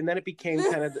episode, and then it became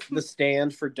kind of the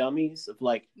Stand for dummies of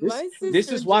like this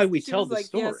is why we tell the like,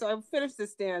 story. Yeah, so I finished the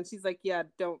Stand. She's like, yeah,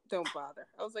 don't bother.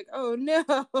 I was like, oh no.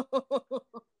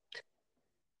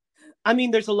 I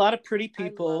mean, there's a lot of pretty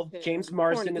people. James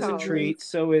Marsden is a treat.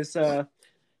 So is the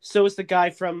guy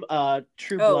from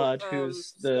True Blood,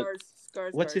 who's the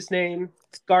Skarsgård. What's his name?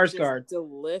 Skarsgård.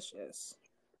 Delicious.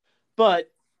 But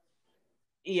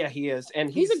yeah, he is, and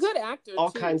he's a good actor.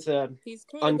 All too. kinds of he's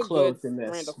kind unclothed of a good in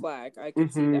this. Randall Flagg. I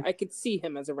could see that. I could see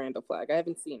him as a Randall Flagg. I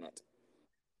haven't seen it.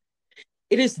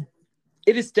 It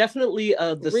is definitely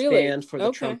the Stand for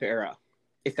the Trump era,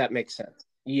 if that makes sense.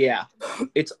 Yeah,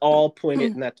 it's all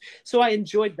pointed in that. So I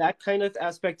enjoyed that kind of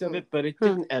aspect of it, but it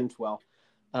didn't end well.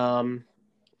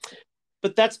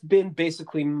 But that's been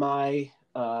basically my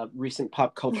recent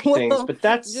pop culture things. But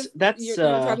that's you're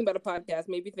talking about a podcast.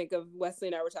 Made me think of Weslie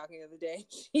and I were talking the other day.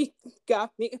 She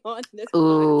got me on this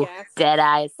podcast. Dead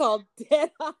Eyes. Called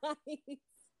Dead Eyes.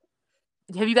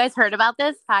 Have you guys heard about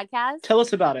this podcast? Tell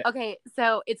us about it. Okay,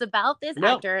 so it's about this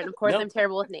actor, and of course I'm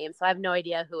terrible with names, so I have no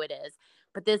idea who it is.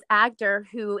 But this actor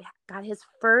who got his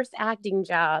first acting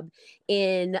job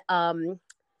in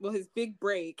his big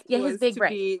break. Yeah, was his big to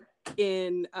break. Be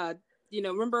in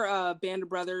remember Band of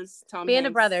Brothers, Band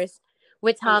of Brothers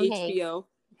with Tom Hanks. HBO.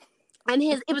 And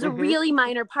it was a really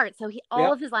minor part. So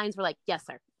all of his lines were like, yes,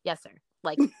 sir. Yes, sir.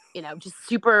 Like, just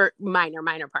super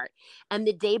minor part. And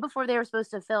the day before they were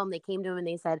supposed to film, they came to him and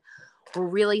they said, we're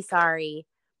really sorry,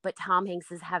 but Tom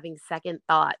Hanks is having second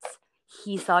thoughts.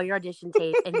 He saw your audition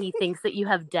tape and he thinks that you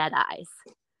have dead eyes.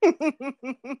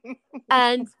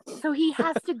 And so he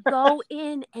has to go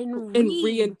in and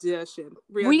re-audition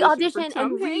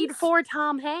and read for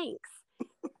Tom Hanks.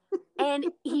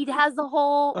 And he has the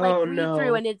whole read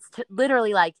through, and it's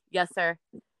literally like, yes, sir.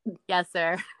 Yes,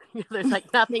 sir. There's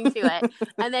like nothing to it.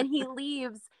 And then he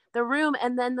leaves the room,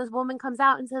 and then this woman comes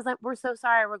out and says, like, we're so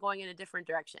sorry, we're going in a different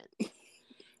direction.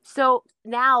 So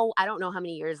now I don't know how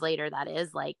many years later that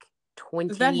is, like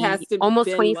 20, That has to almost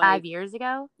been 25 like, years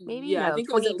ago, maybe? Yeah, No, I think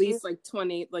it was 22, at least like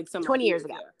 20, like some 20 years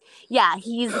ago. Yeah,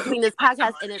 he's doing this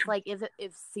podcast, and it's like if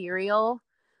Serial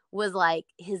was like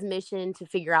his mission to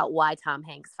figure out why Tom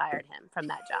Hanks fired him from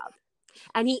that job.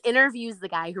 And he interviews the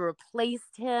guy who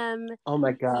replaced him. Oh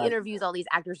my He God. interviews all these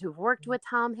actors who've worked with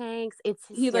Tom Hanks. It's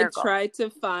He hysterical. like tried to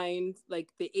find like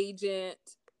the agent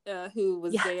who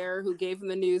was Yeah. there, who gave him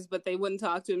the news, but they wouldn't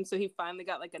talk to him. So he finally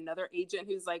got like another agent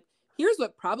who's like, here's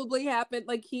what probably happened.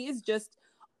 Like, he is just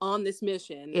on this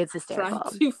mission. It's hysterical.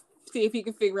 Trying to see if he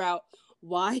can figure out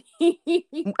why.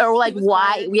 Or like he was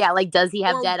why? fired. Yeah, like does he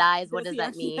have Or dead eyes? What does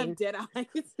does he that actually have mean? dead eyes?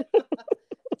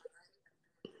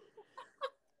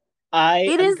 I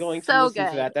It am is going to so listen good.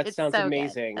 to that. That It's sounds so good.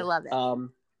 amazing. I love it.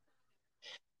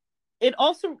 It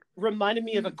also reminded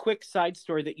me of a quick side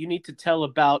story that you need to tell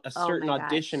about a Oh certain my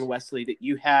audition, gosh. Wesley, that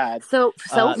you had. So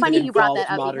that funny you brought involved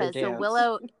that up, modern because so dance.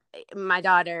 Willow, my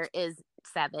daughter, is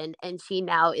 7, and she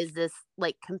now is this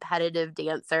like competitive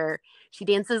dancer. She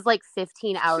dances like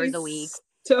 15 hours She's a week.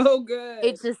 so good.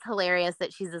 It's just hilarious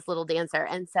that she's this little dancer.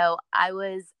 And so I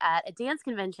was at a dance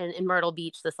convention in Myrtle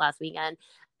Beach this last weekend,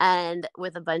 and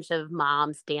with a bunch of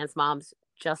moms, dance moms,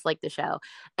 just like the show.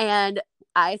 And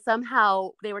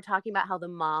they were talking about how the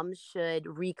moms should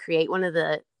recreate one of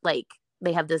the, like,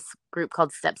 they have this group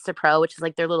called Steps to Pro, which is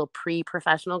like their little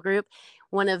pre-professional group,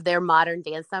 one of their modern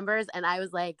dance numbers. And I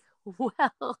was like,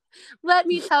 well, let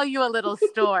me tell you a little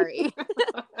story. So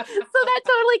that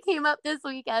totally came up this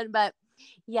weekend. But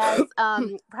yes,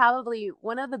 probably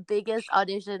one of the biggest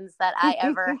auditions that I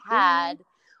ever had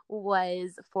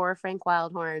was for Frank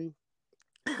Wildhorn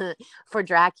for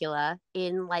Dracula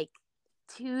in like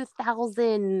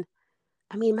 2000.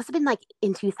 I mean, it must have been like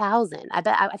in 2000.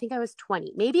 I think I was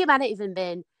 20. Maybe it might have even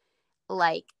been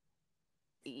like,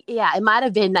 yeah, it might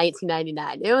have been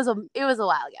 1999. It was a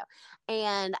while ago.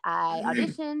 And I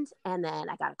auditioned, and then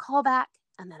I got a call back,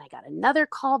 and then I got another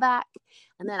call back,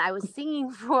 and then I was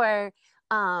singing for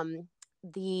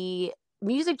the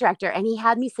music director, and he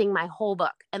had me sing my whole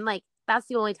book. And like, that's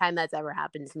the only time that's ever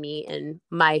happened to me in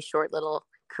my short little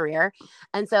career.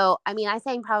 And so, I mean, I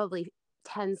sang probably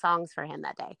 10 songs for him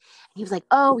that day. And he was like,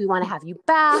 "Oh, we want to have you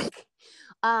back.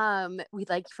 We'd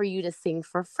like for you to sing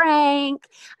for Frank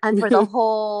and for the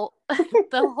whole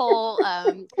the whole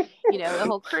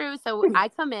crew." So I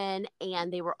come in,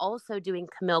 and they were also doing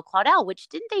Camille Claudel, which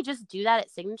didn't they just do that at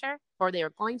Signature, or they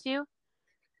were going to?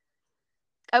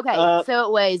 Okay, so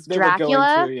it was They Dracula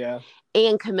were going to, yeah.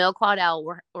 and Camille Claudel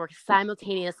were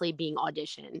simultaneously being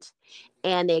auditioned.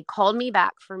 And they called me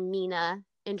back for Mina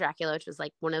in Dracula, which was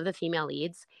like one of the female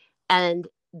leads. And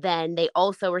then they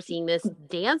also were seeing this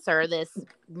dancer, this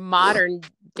modern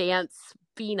dance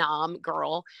phenom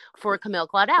girl, for Camille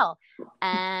Claudel.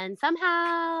 And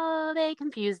somehow they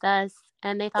confused us,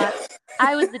 and they thought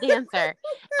I was the dancer.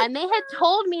 And they had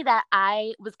told me that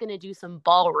I was going to do some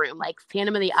ballroom, like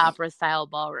Phantom of the Opera style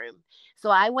ballroom. So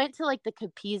I went to like the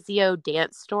Capizio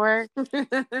dance store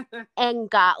and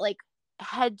got like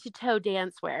head to toe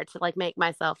dance wear to like make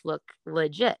myself look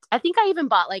legit. I think I even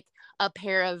bought like a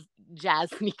pair of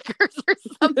jazz sneakers or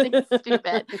something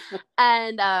stupid.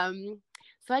 And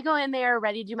so I go in there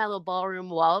ready to do my little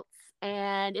ballroom waltz,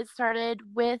 and it started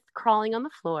with crawling on the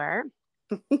floor.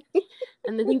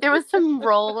 And I think there was some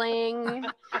rolling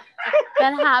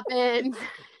that happened.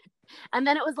 And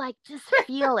then it was like, just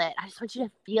feel it. I just want you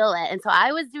to feel it. And so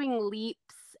I was doing leaps,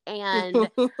 and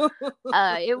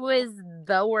it was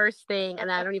the worst thing.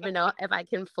 And I don't even know if I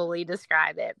can fully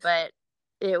describe it, but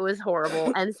it was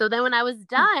horrible. And so then when I was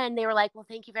done, they were like, "Well,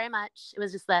 thank you very much." It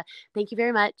was just "Thank you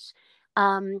very much.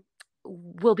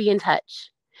 We'll be in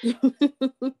touch."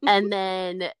 And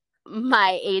then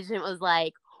my agent was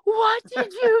like, "What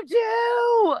did you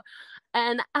do?"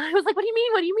 And I was like, "What do you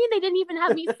mean? What do you mean? They didn't even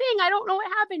have me sing. I don't know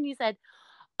what happened." He said,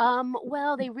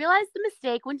 "Well, they realized the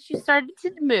mistake when you started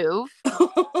to move."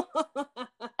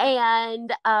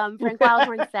 And Frank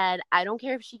Wildhorn said, "I don't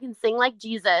care if she can sing like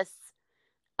Jesus.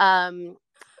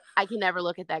 I can never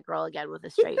look at that girl again with a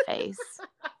straight face."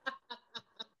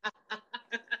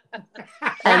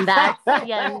 And that's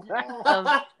the end of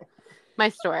my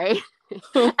story.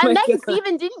 Oh and my then, God.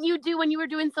 Steven, didn't you do, when you were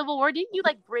doing Civil War, didn't you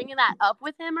like bring that up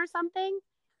with him or something?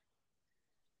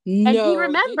 No, And he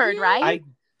remembered, right? I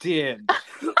did.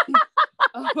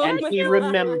 Oh And my he God.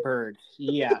 remembered,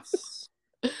 yes.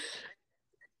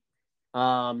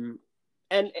 And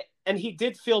he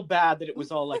did feel bad that it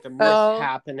was all like a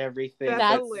mishap and everything.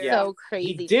 That's but, so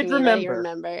crazy. He did to me that he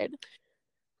remember. remembered.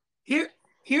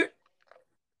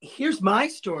 Here's my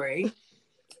story.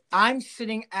 I'm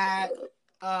sitting at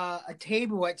a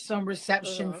table at some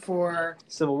reception for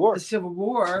Civil War. the Civil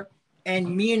War,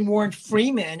 and me and Warren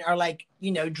Freeman are like,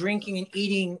 drinking and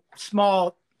eating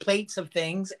small plates of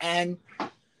things, and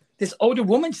this older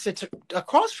woman sits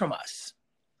across from us.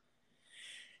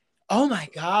 Oh my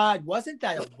God, wasn't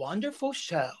that a wonderful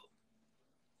show?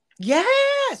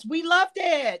 Yes, we loved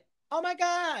it. Oh my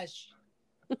gosh.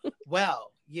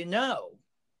 Well,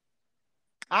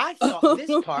 I thought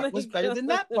this part was better than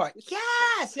that part.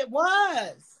 Yes, it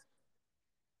was.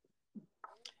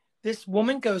 This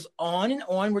woman goes on and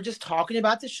on. We're just talking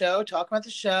about the show.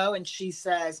 And she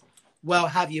says, well,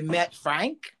 have you met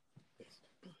Frank?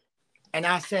 And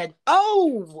I said,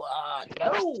 no,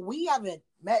 we haven't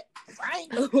met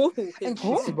Frank. And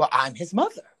she said, well, I'm his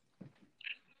mother.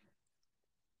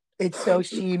 And so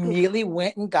she immediately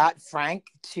went and got Frank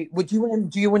do you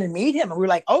want to meet him? And we were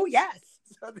like, oh, yes.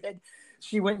 So then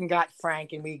she went and got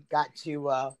Frank, and we got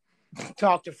to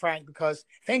talk to Frank, because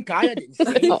thank God I didn't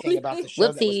say anything about the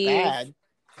show that was bad.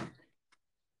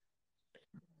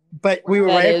 But we were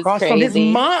right across from his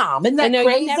mom. Isn't that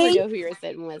crazy? You never know who you're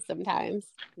sitting with sometimes.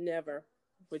 Never.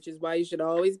 Which is why you should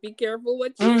always be careful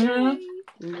what you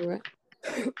say.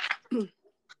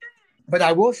 But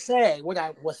I will say, what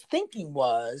I was thinking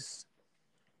was,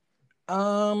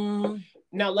 now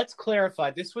let's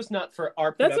clarify. This was not for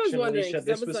our production. That's what I was wondering. Alicia.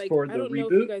 This was like, for the I don't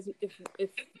reboot. know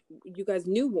if you guys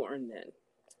knew Warren then.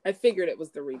 I figured it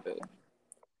was the reboot.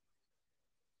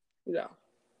 Yeah.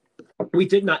 We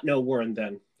did not know Warren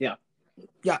then. Yeah.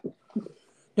 Yeah.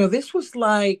 No, this was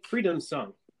like Freedom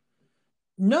Song.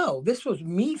 No, this was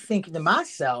me thinking to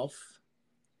myself,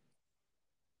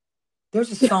 there's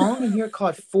a song in here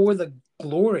called For the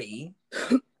Glory,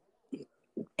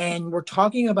 and we're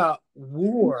talking about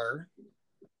war.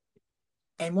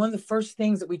 And one of the first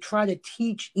things that we try to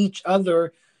teach each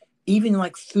other, even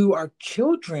like through our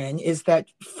children, is that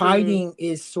fighting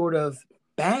is sort of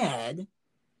bad.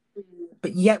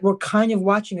 But yet we're kind of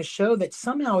watching a show that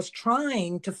somehow is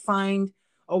trying to find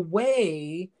a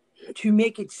way to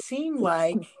make it seem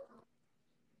like,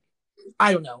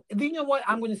 I don't know. You know what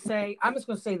I'm going to say? I'm just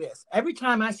going to say this. Every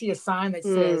time I see a sign that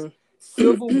says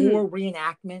Civil War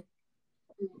reenactment,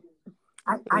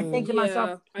 I think to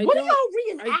myself, what are y'all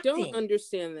reenacting? I don't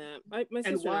understand that. My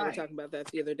sister and I were talking about that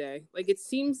the other day. Like, it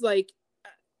seems like,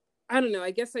 I don't know.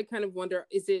 I guess I kind of wonder,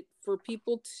 is it for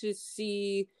people to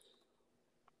see...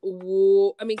 I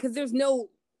mean, because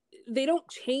they don't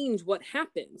change what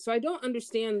happened. So I don't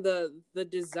understand the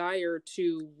desire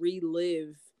to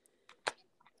relive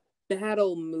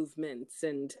battle movements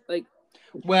and like.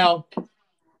 Well,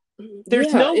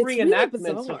 there's no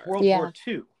reenactments of World War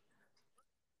II.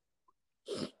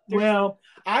 Well,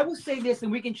 I will say this,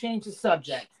 and we can change the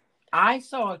subject. I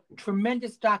saw a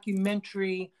tremendous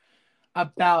documentary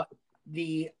about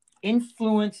the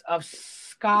influence of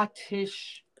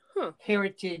Scottish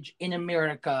heritage in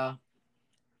America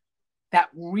that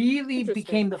really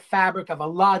became the fabric of a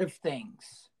lot of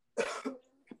things,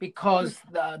 because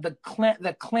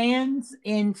the clans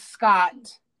in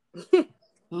Scotland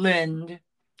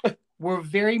were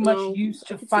very much used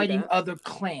to fighting other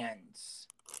clans,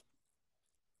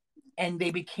 and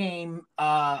they became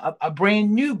a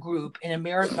brand new group in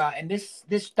America. And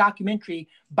this documentary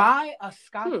by a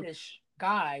Scottish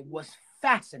guy was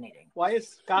fascinating. Why is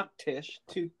Scottish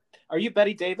too? Are you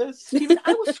Betty Davis? Stephen,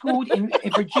 I was schooled in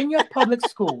Virginia public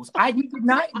schools. I did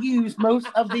not use most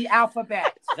of the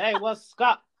alphabet. They were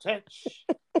Scottish.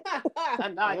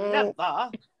 And I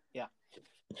never. Yeah.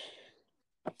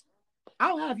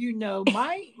 I'll have you know,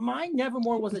 my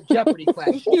Nevermore was a Jeopardy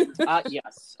question.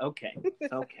 Yes. Okay.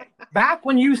 Back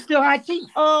when you still had teeth.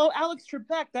 Oh, Alex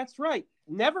Trebek. That's right.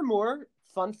 Nevermore.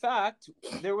 Fun fact.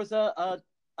 There was a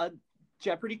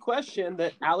Jeopardy question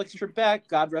that Alex Trebek,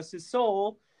 God rest his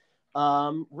soul,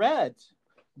 read.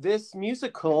 This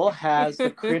musical has the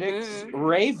critics'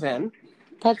 raven.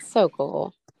 That's so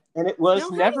cool. And it was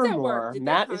Nevermore.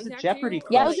 That is a Jeopardy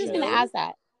question. Yeah, I was just going to ask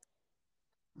that.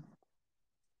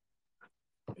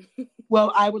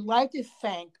 Well, I would like to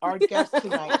thank our guest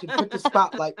tonight to put the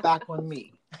spotlight back on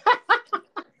me.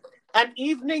 An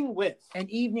evening with.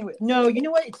 No, you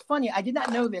know what? It's funny. I did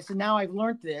not know this, and now I've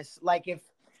learned this. Like, if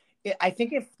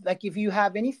you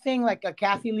have anything like a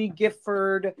Kathy Lee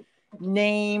Gifford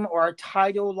name or a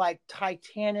title like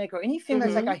Titanic or anything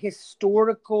that's like a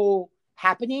historical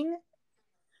happening,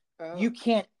 you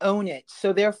can't own it.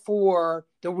 So therefore,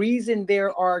 the reason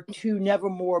there are 2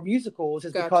 Nevermore musicals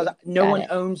is because no one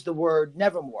owns the word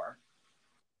Nevermore.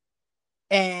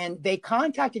 And they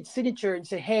contacted Signature and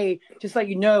said, hey, just let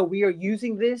you know, we are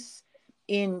using this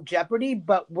in Jeopardy,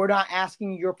 but we're not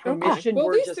asking your permission. Well,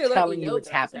 we're just telling you what's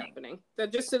happening.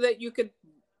 Just so that you could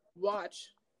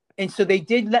watch. And so they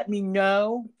did let me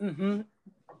know. Mm-hmm.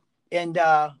 And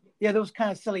yeah, that was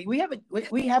kind of silly. We have it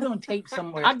on tape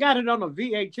somewhere. I got it on a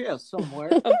VHS somewhere.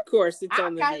 Of course, it's I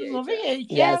on the got it on VHS.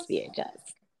 Yes,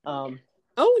 VHS. Oh,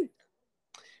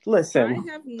 Listen,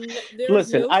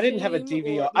 there's no I didn't have a shame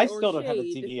DVR. or I still don't have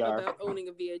a shade DVR. about owning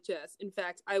a VHS. In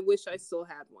fact, I wish I still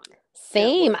had one.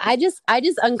 Same. I just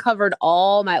uncovered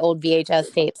all my old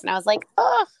VHS tapes, and I was like,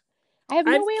 ugh, I have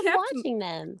no way of watching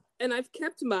them. And I've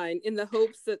kept mine in the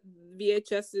hopes that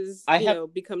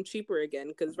VHSs, become cheaper again,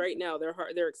 because right now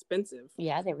they're expensive.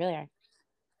 Yeah, they really are.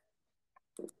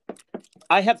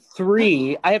 I have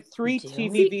three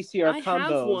TV VCR combos. I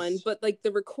have one, but like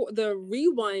the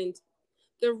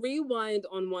rewind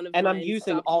on one of and mine I'm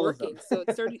using stopped all working, of them. so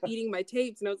it started eating my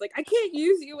tapes, and I was like, I can't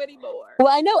use you anymore.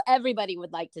 Well, I know everybody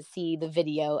would like to see the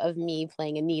video of me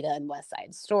playing Anita in West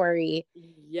Side Story.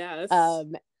 Yes.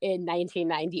 In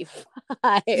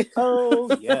 1995.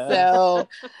 Oh yeah. So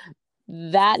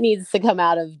that needs to come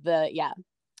out of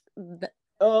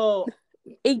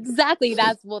exactly.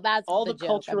 That's all the the joke.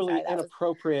 culturally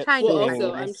inappropriate things. Well,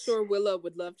 also, I'm sure Willow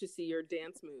would love to see your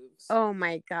dance moves. Oh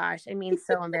my gosh! I mean,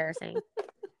 so embarrassing.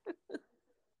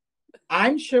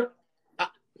 I'm sure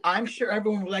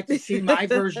everyone would like to see my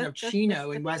version of Chino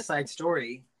in West Side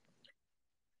Story.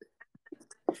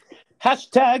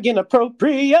 Hashtag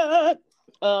inappropriate.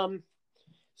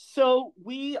 So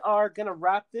we are gonna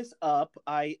wrap this up.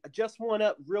 I just want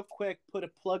to real quick put a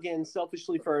plug in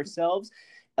selfishly for ourselves.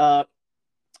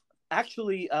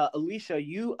 Actually, Eleasha,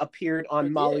 you appeared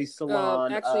on Molly's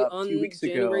Salon a few weeks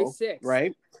January ago, 6th.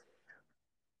 right?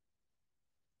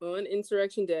 On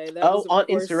Insurrection Day. That was, of on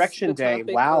course, Insurrection the Day.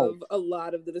 topic Wow. of a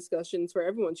lot of the discussions for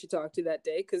everyone she talked to that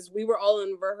day, because we were all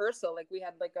in rehearsal. Like, we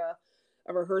had like a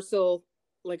rehearsal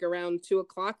like around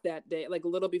 2:00 that day, like a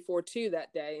little before 2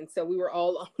 that day. And so we were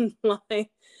all online,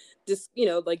 just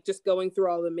going through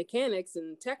all the mechanics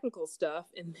and technical stuff.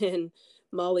 And then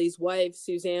Molly's wife,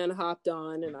 Suzanne, hopped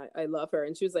on, and I love her.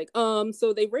 And she was like,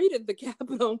 so they raided the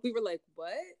Capitol. We were like,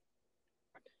 what?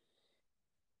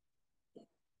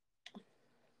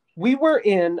 We were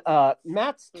in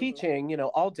Matt's teaching,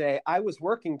 all day. I was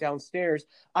working downstairs.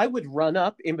 I would run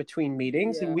up in between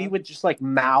meetings and we would just like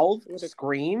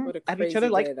scream at each other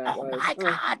like, oh my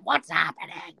God, what's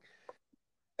happening?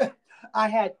 I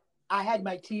had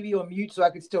my TV on mute so I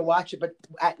could still watch it, but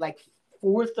at like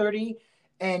 4:30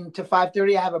 and to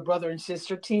 5:30, I have a brother and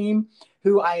sister team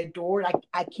who I adored.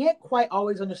 I can't quite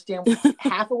always understand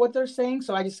half of what they're saying,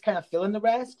 so I just kind of fill in the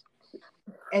rest.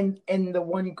 And the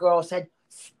one girl said,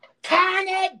 "Turn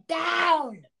it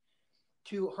down,"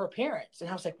 to her parents. And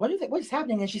I was like, what is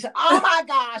happening? And she said, oh my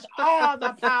gosh, all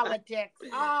the politics.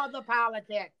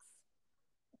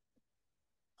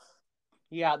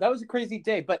 Yeah, that was a crazy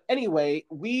day. But anyway,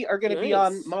 we are going to be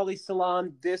on Molly's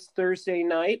Salon this Thursday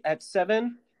night at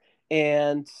 7.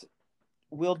 And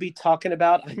we'll be talking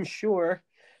about, I'm sure,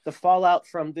 the fallout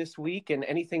from this week and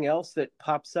anything else that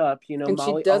pops up. And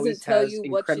Molly always has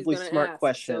incredibly smart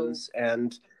questions.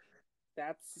 And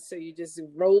so you just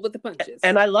roll with the punches.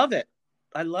 And I love it.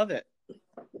 I love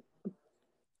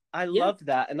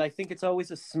that. And I think it's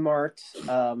always a smart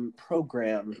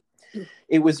program.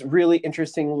 It was really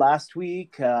interesting last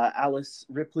week. Alice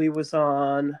Ripley was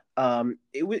on.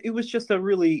 It was just a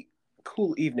really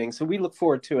cool evening. So we look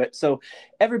forward to it. So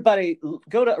everybody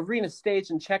go to Arena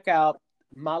Stage and check out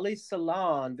Molly's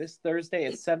Salon this Thursday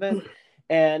at 7.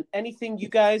 And anything you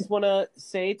guys want to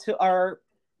say to our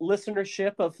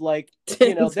listenership of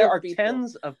there are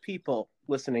tens of people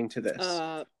listening to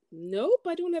this. Nope,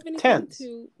 I don't have anything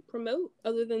to promote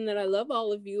other than that I love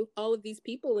all of you. All of these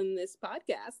people in this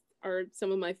podcast are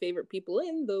some of my favorite people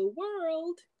in the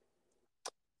world.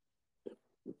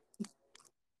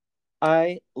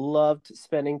 I loved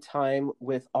spending time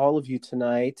with all of you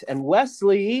tonight. And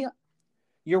Weslie,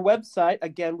 your website,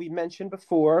 again, we mentioned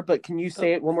before, but can you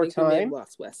say it one more time? We may have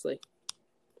lost Weslie.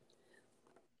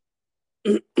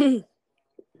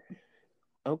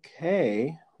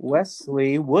 Okay,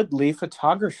 Weslie Woodley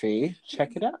Photography.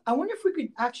 Check it out. I wonder if we could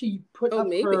actually put up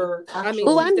maybe. her.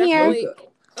 Oh, I'm here.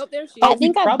 Oh, there she is. I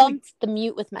think I bumped the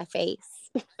mute with my face.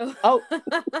 Oh.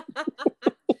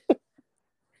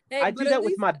 Hey, I do that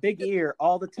with my big ear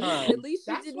all the time. At least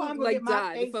you didn't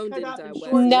die. The phone didn't die.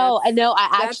 No,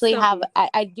 I actually have.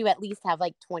 I do at least have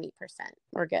like 20%.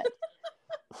 We're good.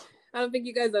 I don't think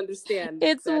you guys understand.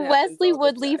 It's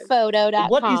WesleyWoodleyPhoto.com.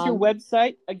 What is your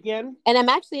website again? And I'm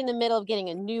actually in the middle of getting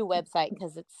a new website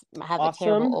because I have a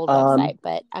terrible old website.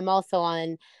 But I'm also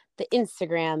on the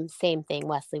Instagram, same thing,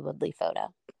 Wesley Woodley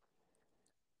Photo.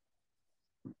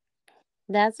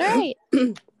 That's right.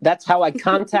 That's how I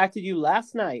contacted you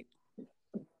last night.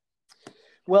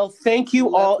 Well, thank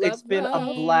you all. Love, It's been a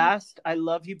love. blast. I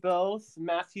love you both.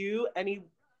 Matthew, any?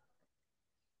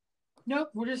 Nope,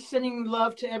 we're just sending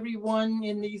love to everyone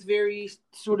in these very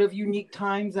sort of unique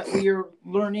times that we are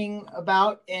learning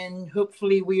about, and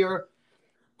hopefully we are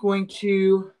going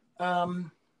to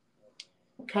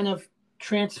kind of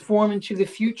transform into the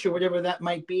future, whatever that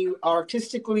might be,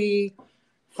 artistically,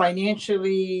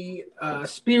 financially,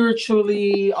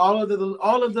 spiritually, all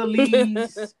of the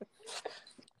leads.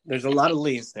 There's a lot of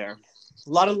leaves there. A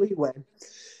lot of leeway.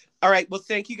 All right. Well,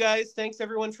 thank you guys. Thanks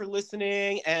everyone for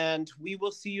listening. And we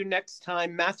will see you next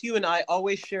time. Matthew and I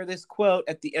always share this quote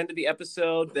at the end of the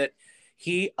episode that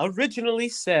he originally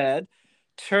said,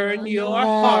 turn your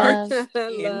heart Love.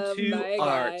 into Bye,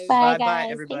 art. guys. Bye, Bye,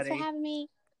 guys. everybody. Thanks for having me.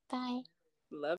 Bye. Love.